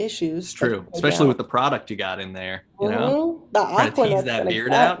many issues. It's true, especially with the product you got in there, you know. The Trying to tease Aquanet's that gonna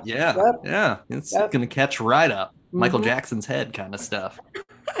beard catch. out. Yeah. Yep. Yeah. It's Yep. gonna catch right up. Michael Mhm. Jackson's head kind of stuff.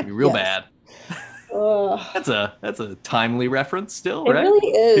 It'd be real Yes. bad. Ugh. That's a timely reference still, It right? really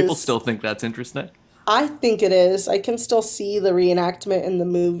is. People still think that's interesting. I think it is. I can still see the reenactment in the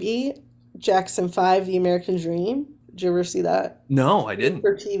movie Jackson 5, The American Dream. Did you ever see that? No, I didn't.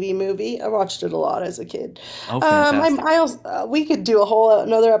 For TV movie. I watched it a lot as a kid. Oh, fantastic. I also, we could do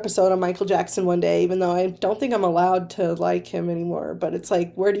another episode on Michael Jackson one day, even though I don't think I'm allowed to like him anymore. But it's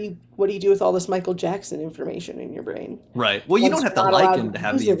like, what do you do with all this Michael Jackson information in your brain? Right. Well, you Once don't have to you're not like allowed him to to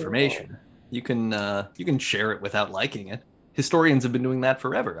have use the it information. You can share it without liking it. Historians have been doing that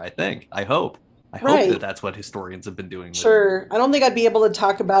forever, I think. I hope Right. that that's what historians have been doing. Sure. I don't think I'd be able to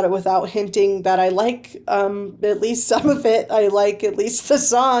talk about it without hinting that I like at least some of it. I like at least the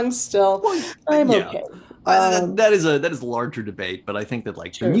songs still. I'm yeah. okay. That is a larger debate, but I think that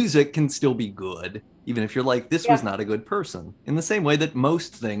like Sure. the music can still be good, even if you're like, this was not a good person. In the same way that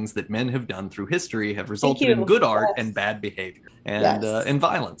most things that men have done through history have resulted in you. good art Yes. and bad behavior and Yes. and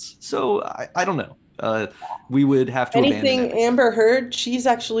violence. So I don't know. We would have to abandon Anything everything. Amber Heard, she's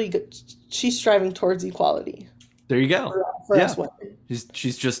striving towards equality There you go. for Yeah. us women.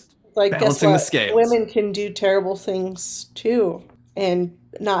 She's just Like, guess balancing the what? scales. Women can do terrible things too and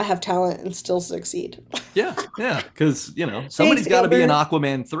not have talent and still succeed. Yeah, because somebody's got to be in Amber.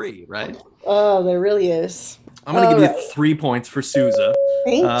 Aquaman 3, right? Oh, there really is. I'm gonna give All you right. 3 points for Sousa.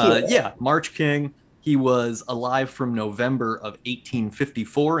 Thank you. Yeah, March King. He was alive from November of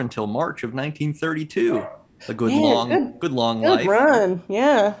 1854 until March of 1932. A good Man, long Good life. run.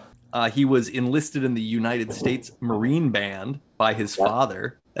 Yeah. He was enlisted in the United States Marine Band by his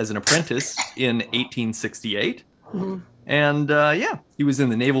father as an apprentice in 1868. Mhm. And he was in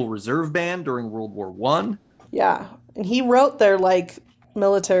the Naval Reserve Band during World War I. Yeah. And he wrote their like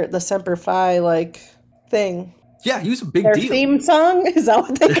military, the Semper Fi like thing. Yeah, he was a big Their deal. theme song? Is that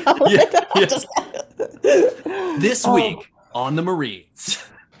what they call Yeah, it? yeah. Just- This Oh, week on the Marines.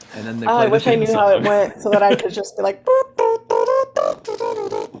 And then they I play the wish I theme knew how it song. went so that I could just be like,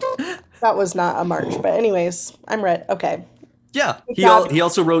 that was not a march. But anyways, I'm ready. Okay. Yeah, Good job. he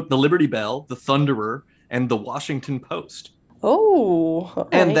also wrote the Liberty Bell, the Thunderer, and the Washington Post, Oh, all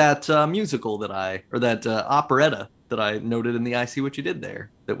and right. that musical that operetta that I noted in the I See What You Did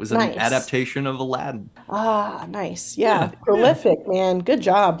There. That was an Nice. adaptation of Aladdin. Ah, nice. Yeah. Yeah, yeah, Prolific, man. Good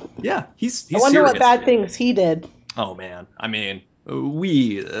job. yeah. I He's wonder what serious. bad things he did. Oh man, I mean,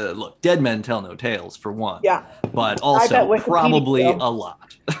 we look, dead men tell no tales for one, Yeah. but I bet also Wikipedia probably will. a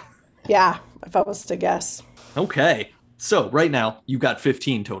lot. Yeah, if I was to guess. Okay, so right now you've got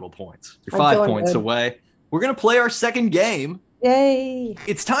 15 total points. You're I'm 5 points feeling away. We're gonna play our second game. good. Yay.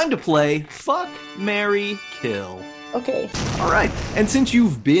 It's time to play Fuck, Marry, Kill. Okay. All right. And since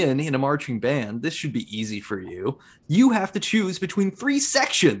you've been in a marching band, this should be easy for you. You have to choose between three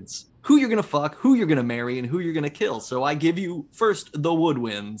sections: who you're going to fuck, who you're going to marry, and who you're going to kill. So I give you first the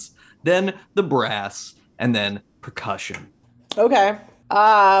woodwinds, then the brass, and then percussion. Okay.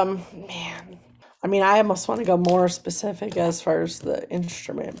 Man. I mean, I almost want to go more specific as far as the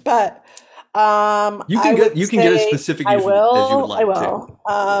instrument, but I would You can get as say specific I as you would will. I like to.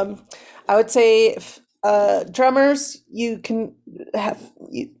 will. I would say drummers, you can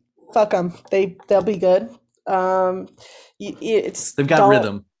fuck them. They'll be good. It's They've got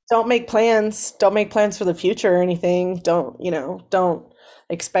rhythm. don't make plans. Don't make plans for the future or anything. Don't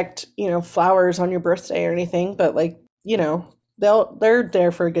expect flowers on your birthday or anything. But like they're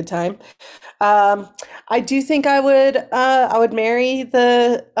there for a good time. I do think I would marry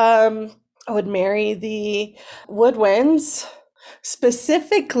the woodwinds,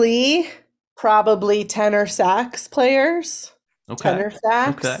 specifically probably tenor sax players, Okay. tenor Okay.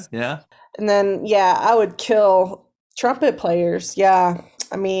 sax. Yeah. And then yeah, I would kill trumpet players. Yeah.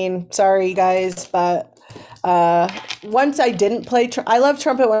 I mean, sorry guys, but once I didn't play I love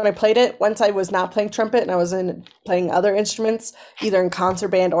trumpet when I played it. Once I was not playing trumpet and I was in playing other instruments, either in concert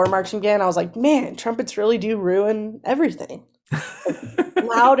band or marching band, I was like, man, trumpets really do ruin everything.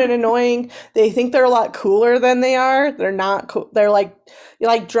 Loud and annoying. They think they're a lot cooler than they are. They're not cool. They're like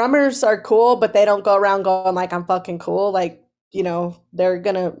drummers are cool, but they don't go around going like I'm fucking cool. Like, they're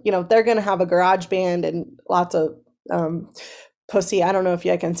gonna have a garage band and lots of pussy. I don't know if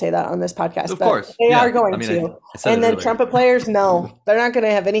I can say that on this podcast, Of but course. they are Yeah. I going mean, to. I said And it then earlier. trumpet players, no, they're not going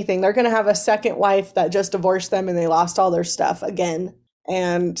to have anything. They're going to have a second wife that just divorced them and they lost all their stuff again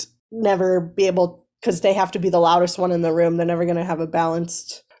and never be able, because they have to be the loudest one in the room. They're never going to have a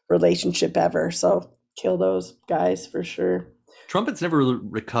balanced relationship ever. So kill those guys for sure. Trumpets never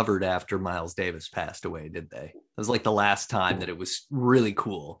recovered after Miles Davis passed away, did they? It was like the last time that it was really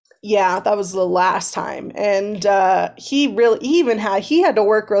cool. Yeah, that was the last time. And he had to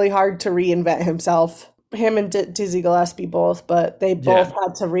work really hard to reinvent himself. Him and Dizzy Gillespie both, but they both Yeah.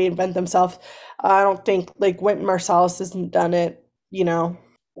 had to reinvent themselves. I don't think like Wynton Marsalis hasn't done it.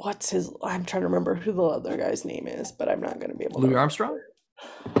 I'm trying to remember who the other guy's name is, but I'm not going to be able to Louis remember. Armstrong?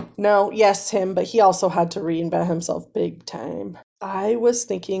 No, yes, him, but he also had to reinvent himself big time. I was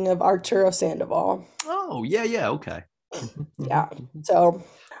thinking of Archer of Sandoval. Oh, yeah, yeah, okay. Yeah. So,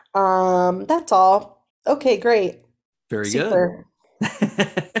 that's all. Okay, great. Very Super.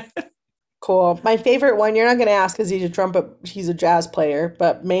 good. Cool. My favorite one, you're not going to ask because he's a jazz player,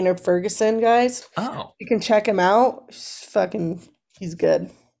 but Maynard Ferguson, guys. Oh, You can check him out. He's good.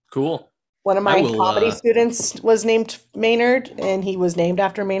 cool. One of I my will comedy students was named Maynard, and he was named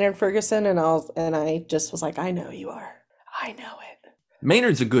after Maynard Ferguson, and I just was like, I know you are. I know it.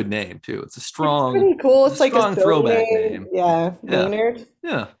 Maynard's a good name too. It's a It's strong pretty cool. It's like a strong silly throwback name. name. Yeah, Yeah. Maynard.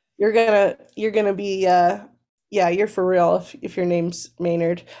 Yeah. You're gonna be yeah, you're for real if your name's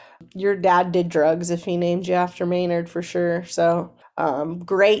Maynard. Your dad did drugs if he named you after Maynard for sure. So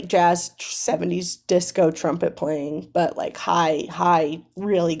great jazz 70s disco trumpet playing, but like high,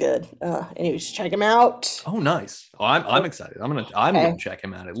 really good. Anyways, check him out. Oh, nice. Oh, I'm excited. I'm Okay, gonna check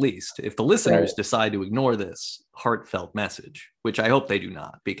him out at least. If the listeners great. decide to ignore this heartfelt message, which I hope they do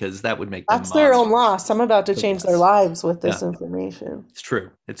not, because that would make them That's their own monsters. loss. I'm about to So change their yes. lives with Yeah. this information. It's true.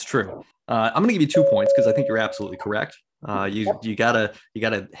 It's true. I'm gonna give you 2 points because I think you're absolutely correct. Yep. You gotta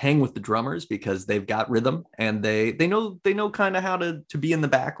hang with the drummers because they've got rhythm and they know kind of how to be in the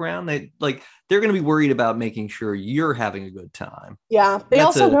background. They're gonna be worried about making sure you're having a good time. Yeah, they That's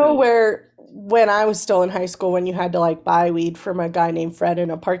also a know where when I was still in high school when you had to like buy weed from a guy named Fred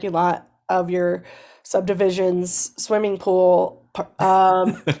in a parking lot of your subdivision's swimming pool.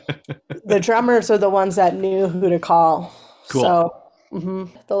 The drummers are the ones that knew who to call. cool. So,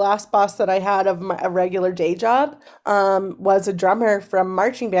 the last boss that I had of a regular day job was a drummer from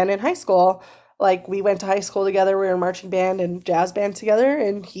marching band in high school. Like we went to high school together, we were in marching band and jazz band together,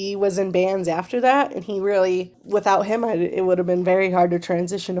 and he was in bands after that. And he really, without him, it would have been very hard to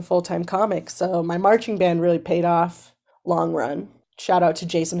transition to full-time comics. So my marching band really paid off long run. Shout out to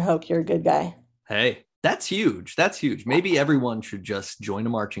Jason Hoke, you're a good guy. Hey, that's huge. That's huge. Maybe everyone should just join a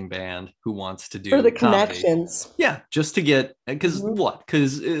marching band who wants to do For the comedy. connections. Yeah, just to get, because what?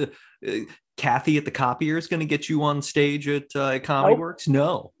 Because Kathy at the copier is going to get you on stage at Comedy Works?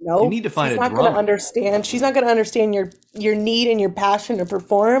 No. No. You need to find she's a not drummer. Gonna understand. She's not going to understand your need and your passion to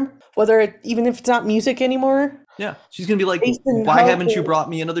perform, even if it's not music anymore. Yeah, she's going to be like, Jason why Hoke haven't you brought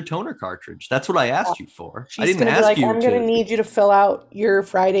me another toner cartridge? That's what I asked you for. I She's didn't gonna be ask like, you I'm to. gonna need you to fill out your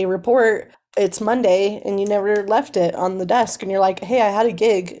Friday report. It's Monday and you never left it on the desk. And you're like, hey, I had a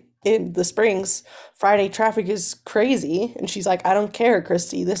gig in the Springs. Friday traffic is crazy. And she's like, I don't care,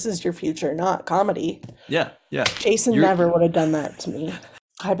 Christy. This is your future, not comedy. Yeah. Jason never would have done that to me.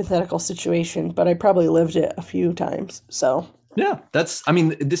 Hypothetical situation, but I probably lived it a few times. So yeah, this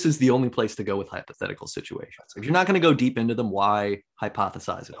is the only place to go with hypothetical situations. If you're not going to go deep into them, why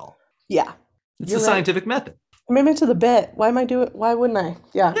hypothesize at all? Yeah. It's the scientific method. Commitment to the bit. Why wouldn't I?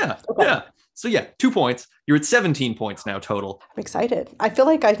 Yeah. Yeah. Okay. Yeah. So 2 points. You're at 17 points now total. I'm excited. I feel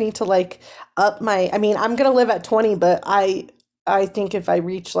like I need to up I'm going to live at 20, but I think if I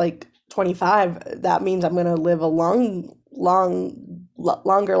reach 25, that means I'm going to live a longer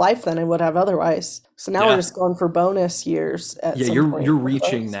life than I would have otherwise. So now we're just going for bonus years. You're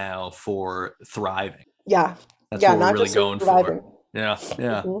reaching now for thriving. Yeah. That's what we're really going for. Yeah.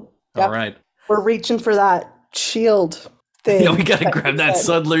 Mm-hmm. All right. We're reaching for that shield thing. Yeah, we got to grab that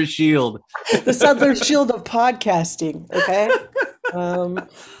Sudler shield. The Sudler shield of podcasting. Okay. All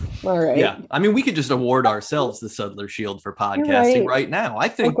right. Yeah. We could just award ourselves the Sudler shield for podcasting right now. I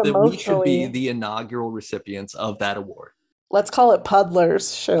think that we should be the inaugural recipients of that award. Let's call it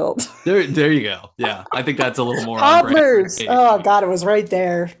Puddler's shield. There you go. Yeah, I think that's a little more. Puddlers. Oh God, it was right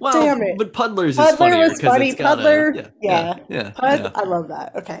there. Well, damn it. But Puddlers is funnier because it's got Puddler. Yeah. I love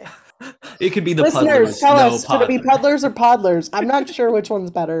that. Okay. It could be the Listeners, Puddlers. Tell us, should it be Puddlers or Podlers? I'm not sure which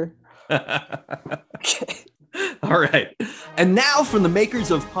one's better. Okay. All right. And now from the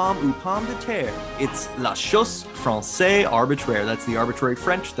makers of Pomme ou Pomme de Terre, it's La Chose Française Arbitraire. That's the arbitrary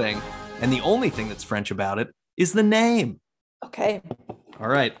French thing. And the only thing that's French about it is the name. Okay. All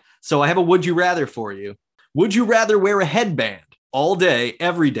right. So I have a would you rather for you. Would you rather wear a headband all day,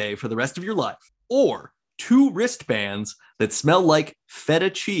 every day for the rest of your life, or 2 wristbands that smell like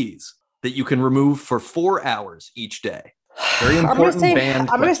feta cheese that you can remove for 4 hours each day? Very important band.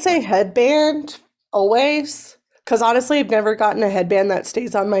 I'm going to say headband always, because honestly, I've never gotten a headband that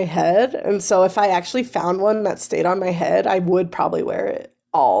stays on my head. And so if I actually found one that stayed on my head, I would probably wear it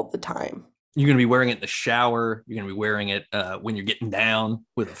all the time. You're going to be wearing it in the shower. You're going to be wearing it when you're getting down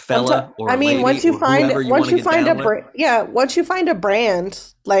with a fella or a lady, once you find a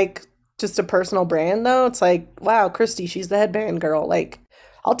brand, like just a personal brand though, it's like, wow, Christie, she's the headband girl. Like,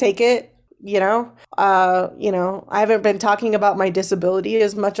 I'll take it, I haven't been talking about my disability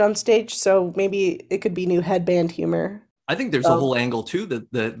as much on stage, so maybe it could be new headband humor. I think there's a whole angle too that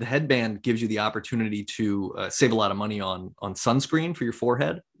the headband gives you the opportunity to save a lot of money on sunscreen for your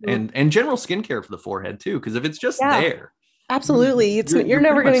forehead and general skincare for the forehead too. Because if it's just there, absolutely, you're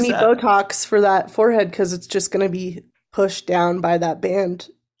never going to need Botox for that forehead because it's just going to be pushed down by that band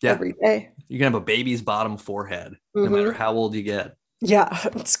every day. You can have a baby's bottom forehead no matter how old you get. Yeah,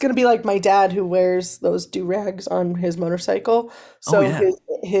 it's going to be like my dad who wears those do-rags on his motorcycle. So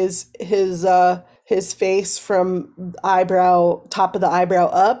his face from top of the eyebrow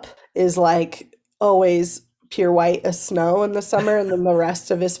up is like always pure white as snow in the summer, and then the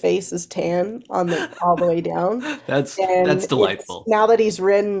rest of his face is tan all the way down. That's delightful. Now that he's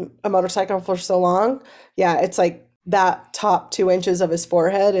ridden a motorcycle for so long, it's like that top 2 inches of his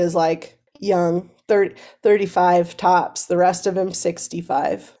forehead is like young, 35 tops. The rest of him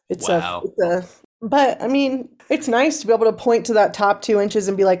 65. But it's nice to be able to point to that top 2 inches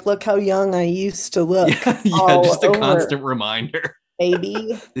and be like, look how young I used to look. Just a constant reminder.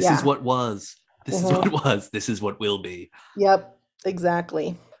 Baby. This is what was. This is what was. This is what will be. Yep,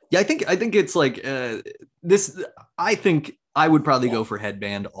 exactly. Yeah, I think it's like this. I think I would probably go for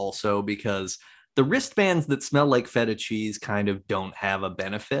headband also because the wristbands that smell like feta cheese kind of don't have a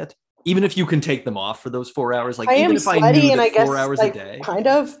benefit. Even if you can take them off for those 4 hours, like even if I knew that 4 hours a day, kind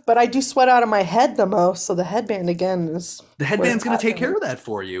of, but I do sweat out of my head the most. So the headband is the headband's going to take care of that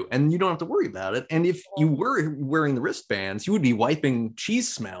for you, and you don't have to worry about it. And if you were wearing the wristbands, you would be wiping cheese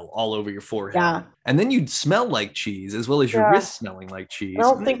smell all over your forehead, and then you'd smell like cheese as well as your wrist smelling like cheese. I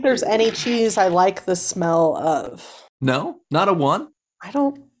don't think there's any cheese I like the smell of. No, not a one. I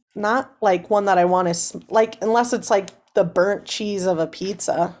don't not like one that I want to like unless it's like the burnt cheese of a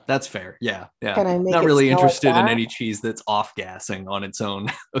pizza. That's fair. Yeah, yeah. Can I make Not it really smell like interested in that? any cheese that's off-gassing on its own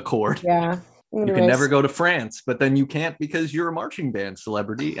accord. Yeah. You can never Anyways, go to France, but then you can't because you're a marching band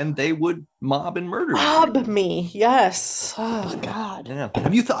celebrity and they would mob and murder you. rob me. Yes. Oh God. Yeah.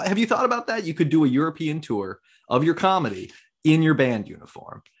 Have you thought about that? You could do a European tour of your comedy in your band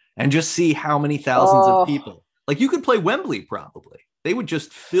uniform and just see how many thousands of Oh, people. Like you could play Wembley probably. They would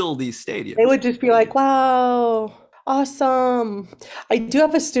just fill these they stadiums. would just be like, wow, awesome. I do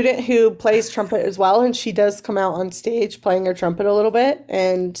have a student who plays trumpet as well, and she does come out on stage playing her trumpet a little bit,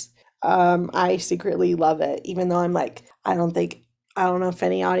 and I secretly love it, even though I'm like, I don't know if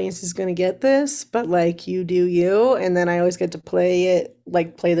any audience is gonna get this, but like you do you, and then I always get to play it,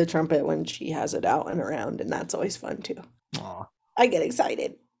 like play the trumpet when she has it out and around, and that's always fun too. Aw, I get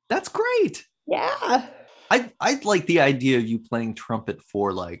excited. that's great. Yeah. I like the idea of you playing trumpet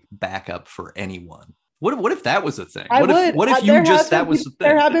for like backup for anyone. What if that was a thing? I would. What if you There has just been that was the there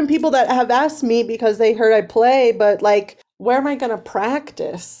thing? have been people that have asked me because they heard I play, but like, where am I going to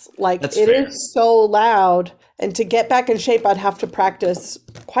practice? Like, That's it fair. is so loud, and to get back in shape, I'd have to practice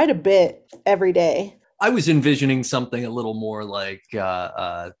quite a bit every day. I was envisioning something a little more like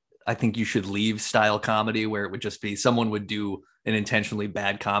I think you should leave style comedy, where it would just be someone would do an intentionally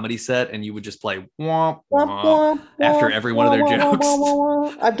bad comedy set, and you would just play womp Womp womp womp after womp every one of womp their womp womp jokes.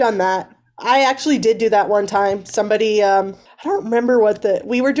 womp womp. I've done that. I actually did do that one time. Somebody, I don't remember what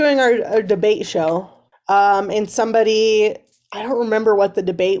we were doing our debate show, and somebody, I don't remember what the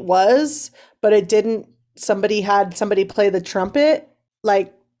debate was, but it didn't, somebody had somebody play the trumpet,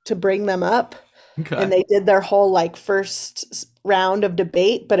 like to bring them up, and Okay. they did their whole like first round of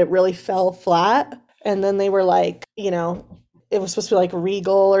debate, but it really fell flat. And then they were like, it was supposed to be like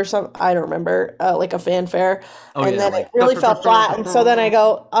Regal or something. I don't remember, like a fanfare. Oh And yeah, then it like really fell flat. And so then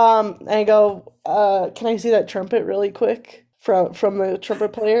can I see that trumpet really quick from the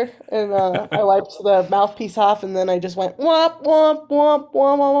trumpet player? And I wiped the mouthpiece off, and then I just went womp womp womp womp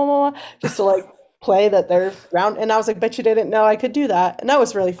womp womp, womp, just to like play that they're round. And I was like, bet you didn't know I could do that. And that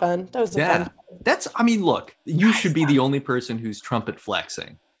was really fun. That was a fun. yeah. That's I mean, look, you Guys, should be the only person who's trumpet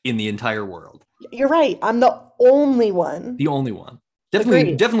flexing in the entire world. you're right. I'm the only one. The only one. Definitely,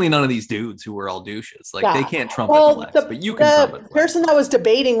 Agreed. definitely none of these dudes who are all douches. Like they Yeah. can't trumpet Well, flex, the but you can trumpet the flex. person that was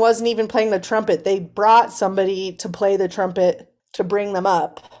debating wasn't even playing the trumpet. They brought somebody to play the trumpet to bring them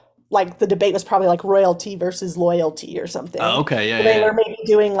up. Like the debate was probably like royalty versus loyalty or Oh, something. okay, yeah, So yeah, they yeah. were maybe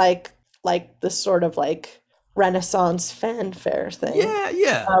doing like this sort of like Renaissance fanfare thing Yeah,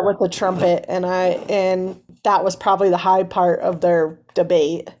 yeah. with the trumpet, and that was probably the high part of their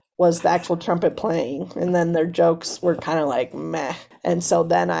debate was the actual trumpet playing, and then their jokes were kind of like meh. And so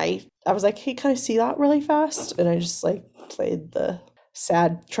then I was like, hey, can I see that really fast? And I just like played the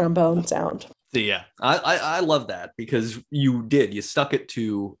sad trombone sound. So yeah, I love that because you stuck it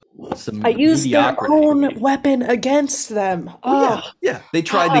to I some used their own mediocrity. weapon against them. Well, Oh, yeah, yeah. They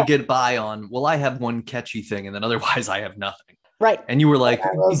tried to oh, get by on, well, I have one catchy thing, and then otherwise I have nothing. right. And you were And like, I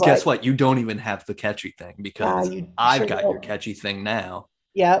was guess like, what? You don't even have the catchy thing yeah, because you I've sure got your don't. catchy thing now.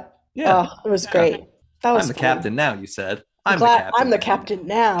 Yep. Yeah, Oh, it was yeah. great. That I'm was the fun. captain now, you said. I'm I'm the glad I'm captain the now. captain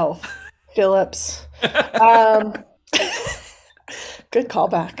now, Phillips. Um, good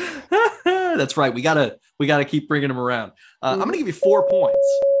callback. That's right. We gotta keep bringing them around. I'm gonna Mhm. give you 4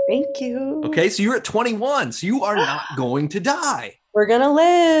 points. Thank you. Okay, so you're at 21, so you are not going to die. We're gonna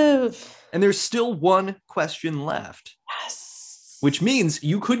live. And there's still one question left, Yes. which means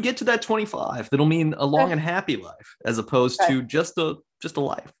you could get to that 25. That'll mean a long Okay. and happy life as opposed Okay. to just a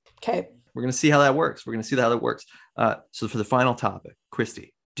life. Okay. We're gonna see how that works. We're gonna see how that works. So for the final topic,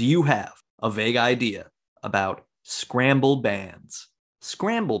 Christy, do you have a vague idea about scramble bands?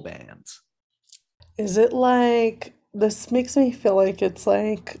 Scramble bands. Is it like this makes me feel like it's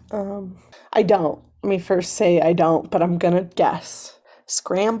like I don't. Let me first say I don't, but I'm gonna guess.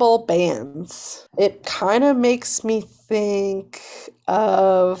 Scramble bands. It kind of makes me think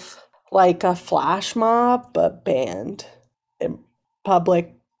of like a flash mob, but band in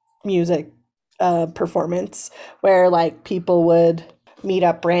public music performance where like people would meet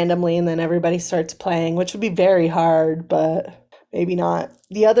up randomly and then everybody starts playing, which would be very hard, but maybe not.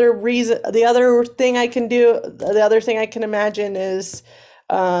 The other thing I can imagine is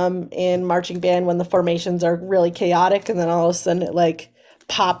in marching band when the formations are really chaotic and then all of a sudden it like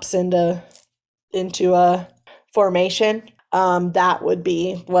pops into a formation. That would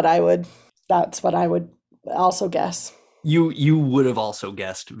be what I would. That's what I would also guess. You would have also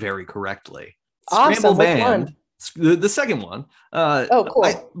guessed very correctly. Scramble Awesome. Which band. one? The second one. Oh,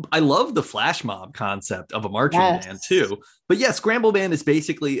 I cool. I love the flash mob concept of a marching band Yes. too. But yeah, scramble band is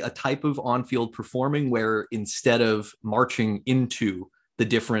basically a type of on-field performing where instead of marching into the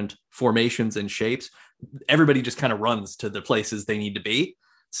different formations and shapes, everybody just kind of runs to the places they need to be.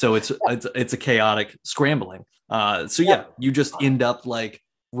 So it's a chaotic scrambling. So yeah, Yep. you just end up like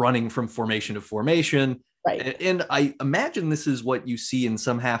running from formation to formation. Right. And I imagine this is what you see in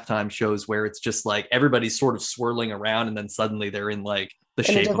some halftime shows where it's just like everybody's sort of swirling around and then suddenly they're in like the And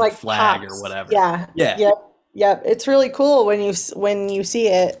it shape just of a like flag or pops. whatever. Yeah. Yeah. Yep. Yep. It's really cool when when you see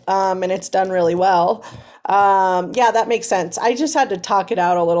it, and it's done really well. Yeah, that makes sense. I just had to talk it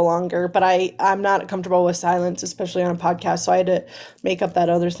out a little longer, but I'm not comfortable with silence, especially on a podcast. So I had to make up that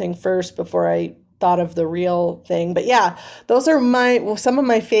other thing first before I thought of the real thing. But yeah, those are some of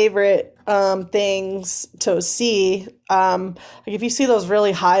my favorite things to see. Like if you see those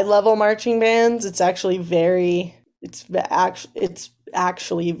really high level marching bands, it's actually it's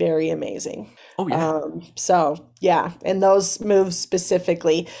actually very amazing. Oh yeah. So yeah, and those moves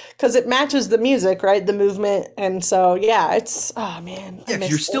specifically because it matches the music, right? The movement, and so yeah, it's oh man, I Yeah, because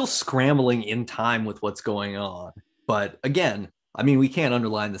you're miss still it. scrambling in time with what's going on. But again, I mean, we can't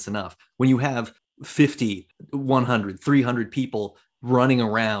underline this enough. When you have 50, 100, 300 people running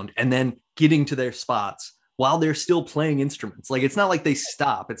around and then getting to their spots while they're still playing instruments, like it's not like they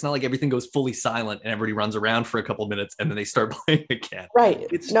stop. It's not like everything goes fully silent and everybody runs around for a couple minutes and then they start playing again. Right.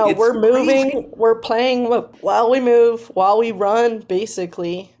 No, It's we're crazy. moving, we're playing while we move, while we run,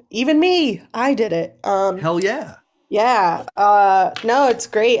 basically. Even me, I did it. Hell yeah. Yeah. No, it's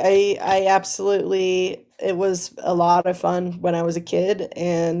great. I absolutely it was a lot of fun when I was a kid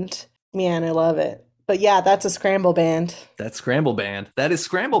and man, I love it. But yeah, that's a scramble band. That's Scramble Band. That is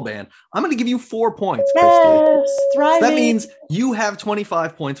Scramble Band. I'm going to give you 4 points, Christie. Yes, So that thriving. means you have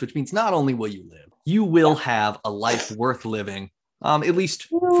 25 points, which means not only will you live, you will have a life worth living, at least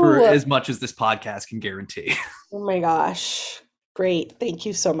for Ooh. as much as this podcast can guarantee. Oh my gosh. Great. Thank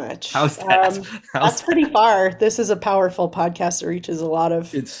you so much. How's that? How's That's pretty that? far. This is a powerful podcast that reaches a lot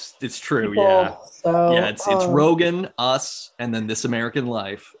of It's true, yeah. people. Yeah, So, it's Rogan, us, and then This American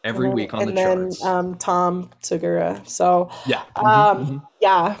Life every week on the and then charts. Tom Segura. So, Yeah. Mm-hmm.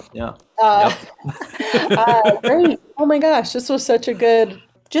 yeah. Yeah. Uh, Yep. great. Oh my gosh, this was such a good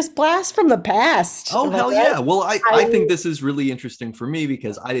just blast from the past. Oh Am I hell right? yeah. Well, I I think this is really interesting for me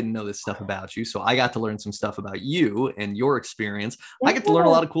because I didn't know this stuff about you. So I got to learn some stuff about you and your experience. I get to learn a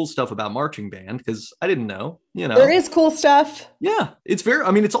yeah, lot of cool stuff about marching band because I didn't know, there is cool stuff. Yeah, it's very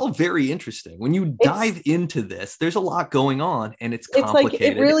I mean it's all very interesting. When you It's dive into this, there's a lot going on and it's it's like it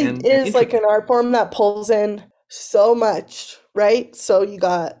complicated really and is like an intricate. art form that pulls in so much, right? So you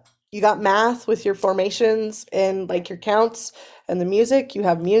got math with your formations and like your counts and the music, you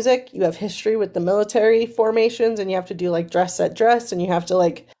have history with the military formations and you have to do like dress set dress and you have to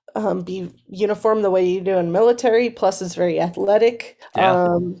like be uniform the way you do in military plus it's very athletic.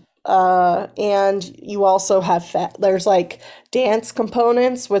 Yeah. And you also have there's like dance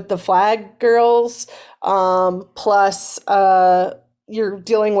components with the flag girls, plus you're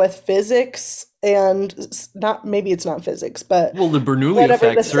dealing with physics and not maybe it's not physics, but Well, the Bernoulli whatever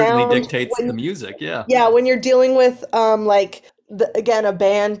effect the certainly sound dictates the when music. Yeah. yeah when you're dealing with again a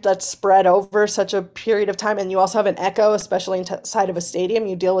band that's spread over such a period of time and you also have an echo especially inside of a stadium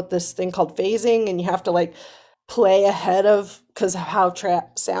you deal with this thing called phasing and you have to like play ahead of because of how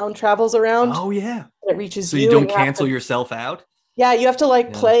sound travels around Oh yeah. it reaches So you you and don't you have cancel to yourself out. yeah you have to like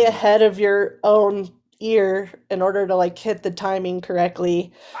Yeah. play ahead of your own ear in order to like hit the timing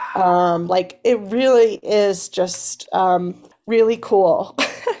correctly like it really is just really cool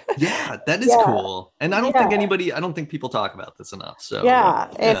Yeah, that is yeah cool. And yeah I don't think people talk about this enough. So, yeah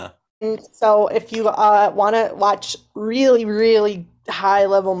yeah. and so if you want to watch really really high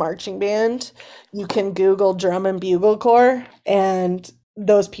level marching band you can google drum and bugle corps and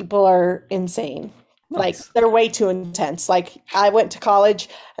those people are insane like Nice. they're way too intense like I went to college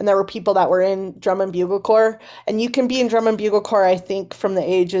and there were people that were in drum and bugle corps and you can be in drum and bugle corps I think from the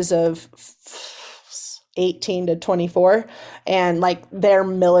ages of 18 to 24 and like their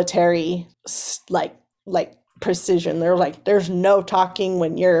military like precision they're like there's no talking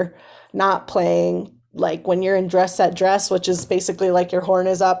when you're not playing like when you're in dress set dress which is basically like your horn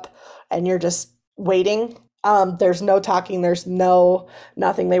is up and you're just waiting there's no talking there's no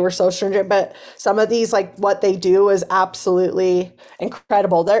nothing they were so stringent but some of these like what they do is absolutely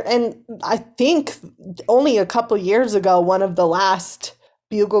incredible there and I think only a couple years ago one of the last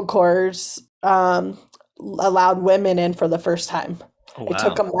bugle corps allowed women in for the first time Oh it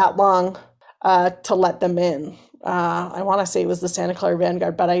took wow. them that long to let them in I want to say it was the Santa Clara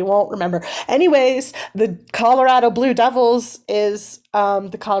Vanguard, but I won't remember. Anyways, the Colorado Blue Devils is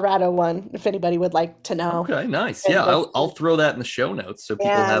the Colorado one, if anybody would like to know. Okay, nice. And Yeah, that's I'll throw that in the show notes so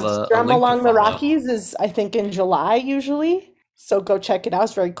people have and a Drum link to Along the follow. Rockies is, I think, in July usually. So go check it out.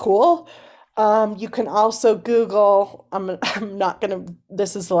 It's very cool. You can also Google, I'm not gonna,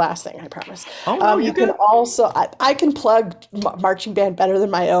 this is the last thing, I promise. Oh no, you're You can good. also, I can plug marching band better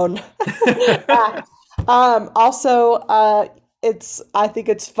than my own. Also, I think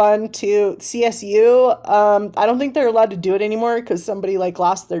it's fun to CSU. I don't think they're allowed to do it anymore because somebody like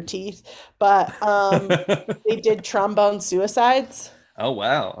lost their teeth, but they did trombone suicides. Oh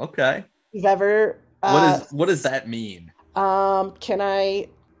wow. Okay. You've ever, What does that mean? can I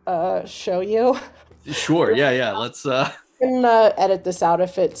show you? Sure. Yeah, yeah. Let's I can edit this out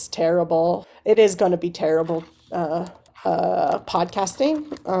if it's terrible. It is going to be terrible podcasting.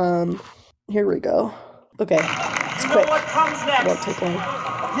 Here we go. Okay, it's quick. What comes next? Won't take long.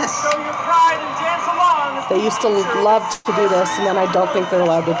 Yes. Show your pride and dance along. They used to love to do this, and then I don't think they're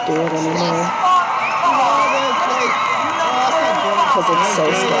allowed to do it anymore because it's so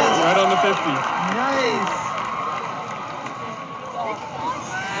scary. Right on the 50. Nice.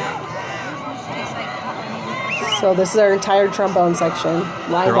 So this is our entire trombone section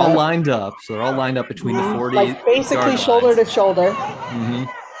lined they're all up, lined up. So they're all lined up between the 40 like basically yard shoulder lines. to shoulder. Mhm.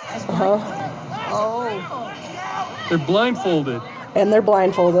 Oh. They're blindfolded. And they're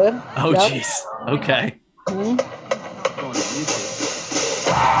blindfolded. Oh Yep. jeez. Okay.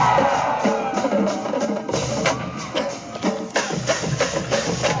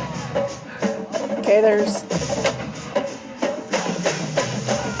 Okay, there's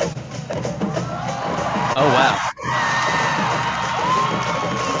Oh wow.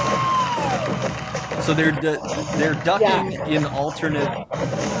 So they're ducking in alternate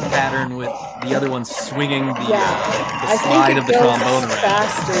pattern with the other one swinging the I slide think of it the goes trombone around.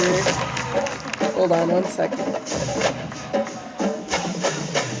 faster. Hold on one second.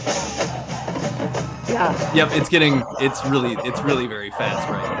 Yeah, Yep, it's really very fast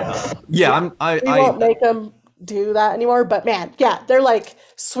right now. Yeah, we won't make them do that anymore. But man, yeah, they're like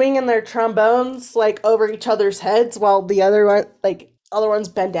swinging their trombones like over each other's heads while the other ones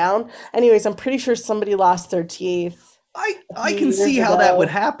bend down. Anyways, I'm pretty sure somebody lost their teeth. I can see how that would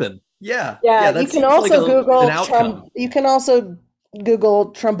happen. Yeah. Yeah, that you can seems like also Google an outcome. you can also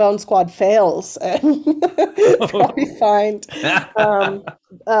Google trombone squad fails and probably find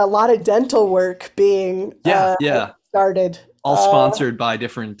a lot of dental work being started. All sponsored by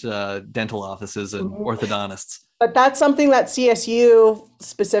different dental offices and orthodontists. But that's something that CSU,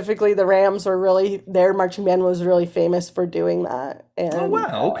 specifically the Rams, their marching band was really famous for doing that. And, Oh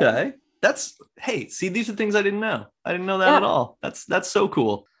wow, okay. See, these are things I didn't know. I didn't know that at all. That's so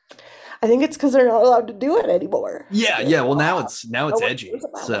cool. I think it's because they're not allowed to do it anymore. Yeah. Well, now it's one edgy. cares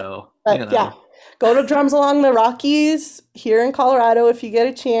about So But yeah, go to Drums Along the Rockies here in Colorado if you get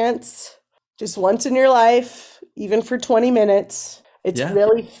a chance. Just once in your life, even for 20 minutes. It's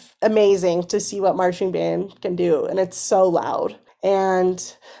really amazing to see what marching band can do, and it's so loud.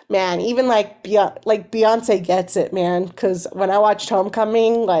 And man, even like Beyonce gets it, man. Because when I watched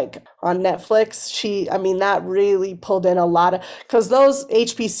Homecoming, like on Netflix, that really pulled in a lot of. Because those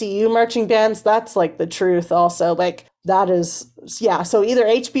HBCU marching bands, that's like the truth. Also, like that is So either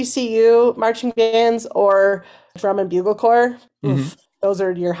HBCU marching bands or drum and bugle corps. Oof, those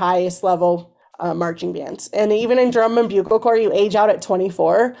are your highest level marching bands. And even in drum and bugle corps, you age out at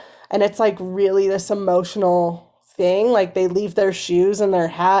 24, and it's like really this emotional thing. Like they leave their shoes and their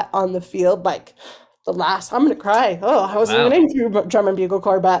hat on the field. Like I'm gonna cry. Oh, I wasn't even into drum and bugle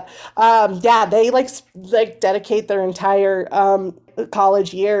corps, but they like dedicate their entire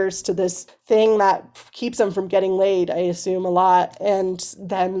college years to this thing that keeps them from getting laid, I assume, a lot, and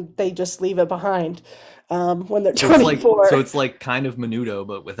then they just leave it behind. When they're 24. So it's like kind of Menudo,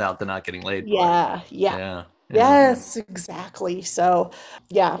 but without the not getting laid. Yeah. Yes, exactly. So,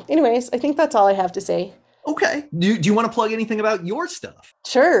 yeah. Anyways, I think that's all I have to say. Okay. Do you want to plug anything about your stuff?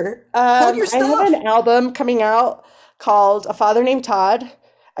 Sure. Plug your I stuff. have an album coming out called A Father Named Todd.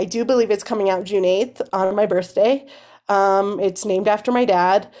 I do believe it's coming out June 8th on my birthday. It's named after my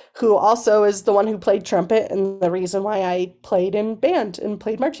dad, who also is the one who played trumpet and the reason why I played in band and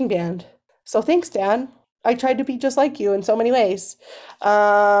played marching band. So thanks, Dad. I tried to be just like you in so many ways.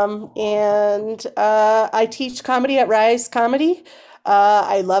 I teach comedy at Rise Comedy.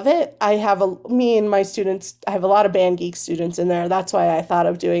 I love it. Me and my students, I have a lot of Band Geek students in there. That's why I thought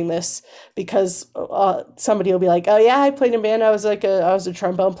of doing this because somebody will be like, "Oh yeah, I played in band. I was a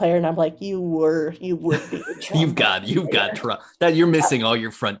trombone player," and I'm like, "You would be a trombone you've got that. You're missing all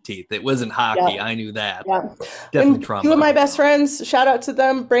your front teeth. It wasn't hockey. Yeah. I knew that. Yeah. Definitely And trombone. two of my best friends, shout out to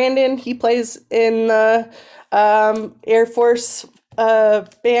them. Brandon, he plays in the Air Force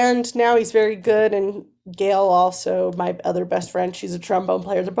band now. He's very good. And Gail, also my other best friend, she's a trombone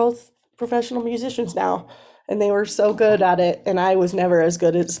player. They're both professional musicians now, and they were so good at it. And I was never as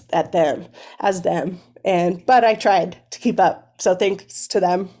good as them. But I tried to keep up. So thanks to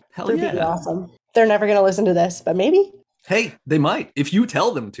them for being awesome. They're never going to listen to this, but maybe. Hey, they might. If you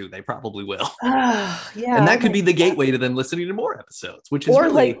tell them to, they probably will. Yeah. And that could be the gateway to them listening to more episodes, which is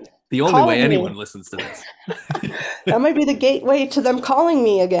really the only way anyone listens to this. That might be the gateway to them calling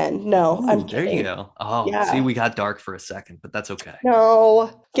me again. No, I'm there kidding. you go. Oh, yeah. See, we got dark for a second, but that's okay. No,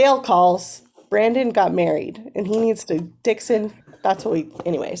 Gail calls. Brandon got married, and he needs to Dixon. That's what we.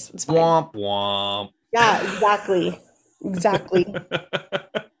 Anyways, it's fine. Womp womp. Yeah, exactly.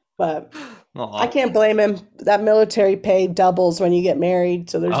 But I can't blame him. That military pay doubles when you get married,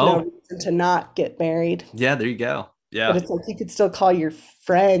 so there's no reason to not get married. Yeah, there you go. Yeah, but it's like you could still call your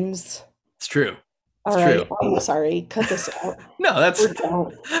friends. It's true. All right. I'm sorry. Cut this out. No, that's.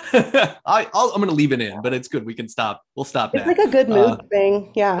 I'm going to leave it in, but it's good. We can stop. We'll stop. It's like a good mood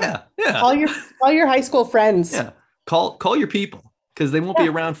thing. Yeah. Call your high school friends. Yeah. Call your people because they won't be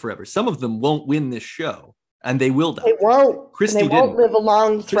around forever. Some of them won't win this show, and they will die. They won't. Christie won't live a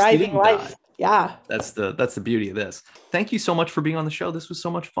long, thriving life. Die. Yeah. That's the beauty of this. Thank you so much for being on the show. This was so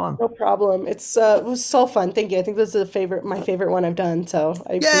much fun. No problem. It was so fun. Thank you. I think this is my favorite one I've done. So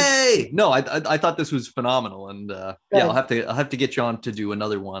yay! No, I thought this was phenomenal, and I'll have to get you on to do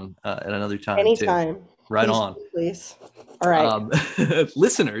another one at another time. Anytime. Too. Right on. Please. All right.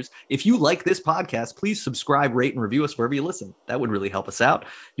 Listeners, if you like this podcast, please subscribe, rate, and review us wherever you listen. That would really help us out.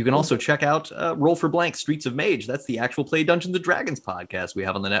 You can also check out Roll for Blank, Streets of Mage. That's the actual Play Dungeons & Dragons podcast we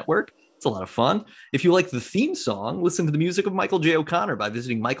have on the network. It's a lot of fun. If you like the theme song, listen to the music of Michael J. O'Connor by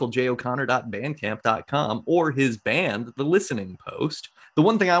visiting michaeljoconnor.bandcamp.com or his band, The Listening Post. The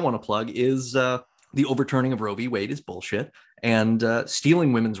one thing I want to plug is the overturning of Roe v. Wade is bullshit, and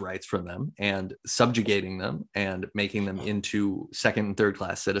stealing women's rights from them and subjugating them and making them into second and third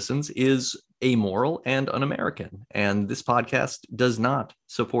class citizens is amoral and un-American. And this podcast does not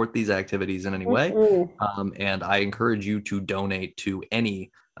support these activities in any way. And I encourage you to donate to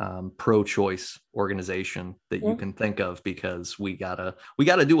any pro-choice organization that you can think of, because we gotta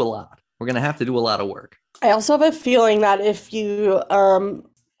do a lot. We're gonna have to do a lot of work. I also have a feeling that if you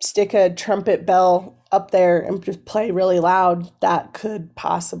stick a trumpet bell up there and just play really loud, that could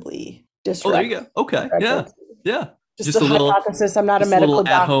possibly disrupt. Oh, there you go. Okay. Yeah. Just a hypothesis. I'm not a medical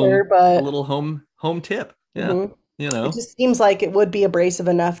doctor, but a little home tip. Yeah. You know, it just seems like it would be abrasive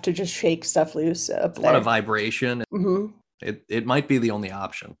enough to just shake stuff loose up there. A lot of vibration. It might be the only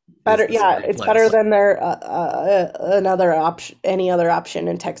option. Better, it's better than another option, any other option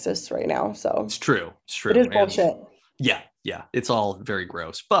in Texas right now. So it's true. It is bullshit. Yeah. It's all very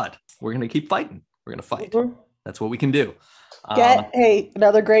gross, but we're gonna keep fighting. We're gonna fight. That's what we can do.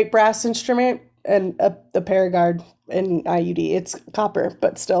 Another great brass instrument and the Paragard and IUD. It's copper,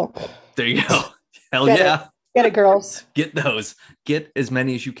 but still. There you go. Hell yeah. Get it, girls. Get those. Get as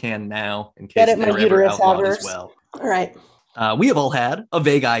many as you can now in case they're ever outlawed as well. All right. We have all had a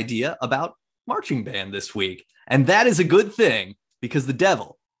vague idea about marching band this week, and that is a good thing because the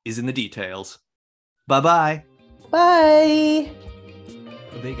devil is in the details. Bye-bye. Bye.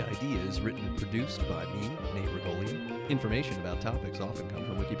 A Vague Idea is written and produced by me, Nate Regolia. Information about topics often come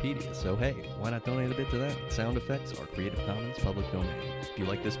from Wikipedia, so hey, why not donate a bit to that? Sound effects are Creative Commons public domain. If you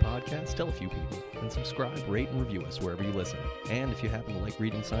like this podcast, tell a few people, and subscribe, rate, and review us wherever you listen. And if you happen to like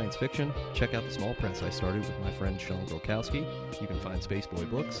reading science fiction, check out the small press I started with my friend Sean Grokowski. You can find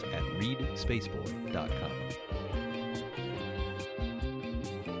Spaceboy books at readspaceboy.com.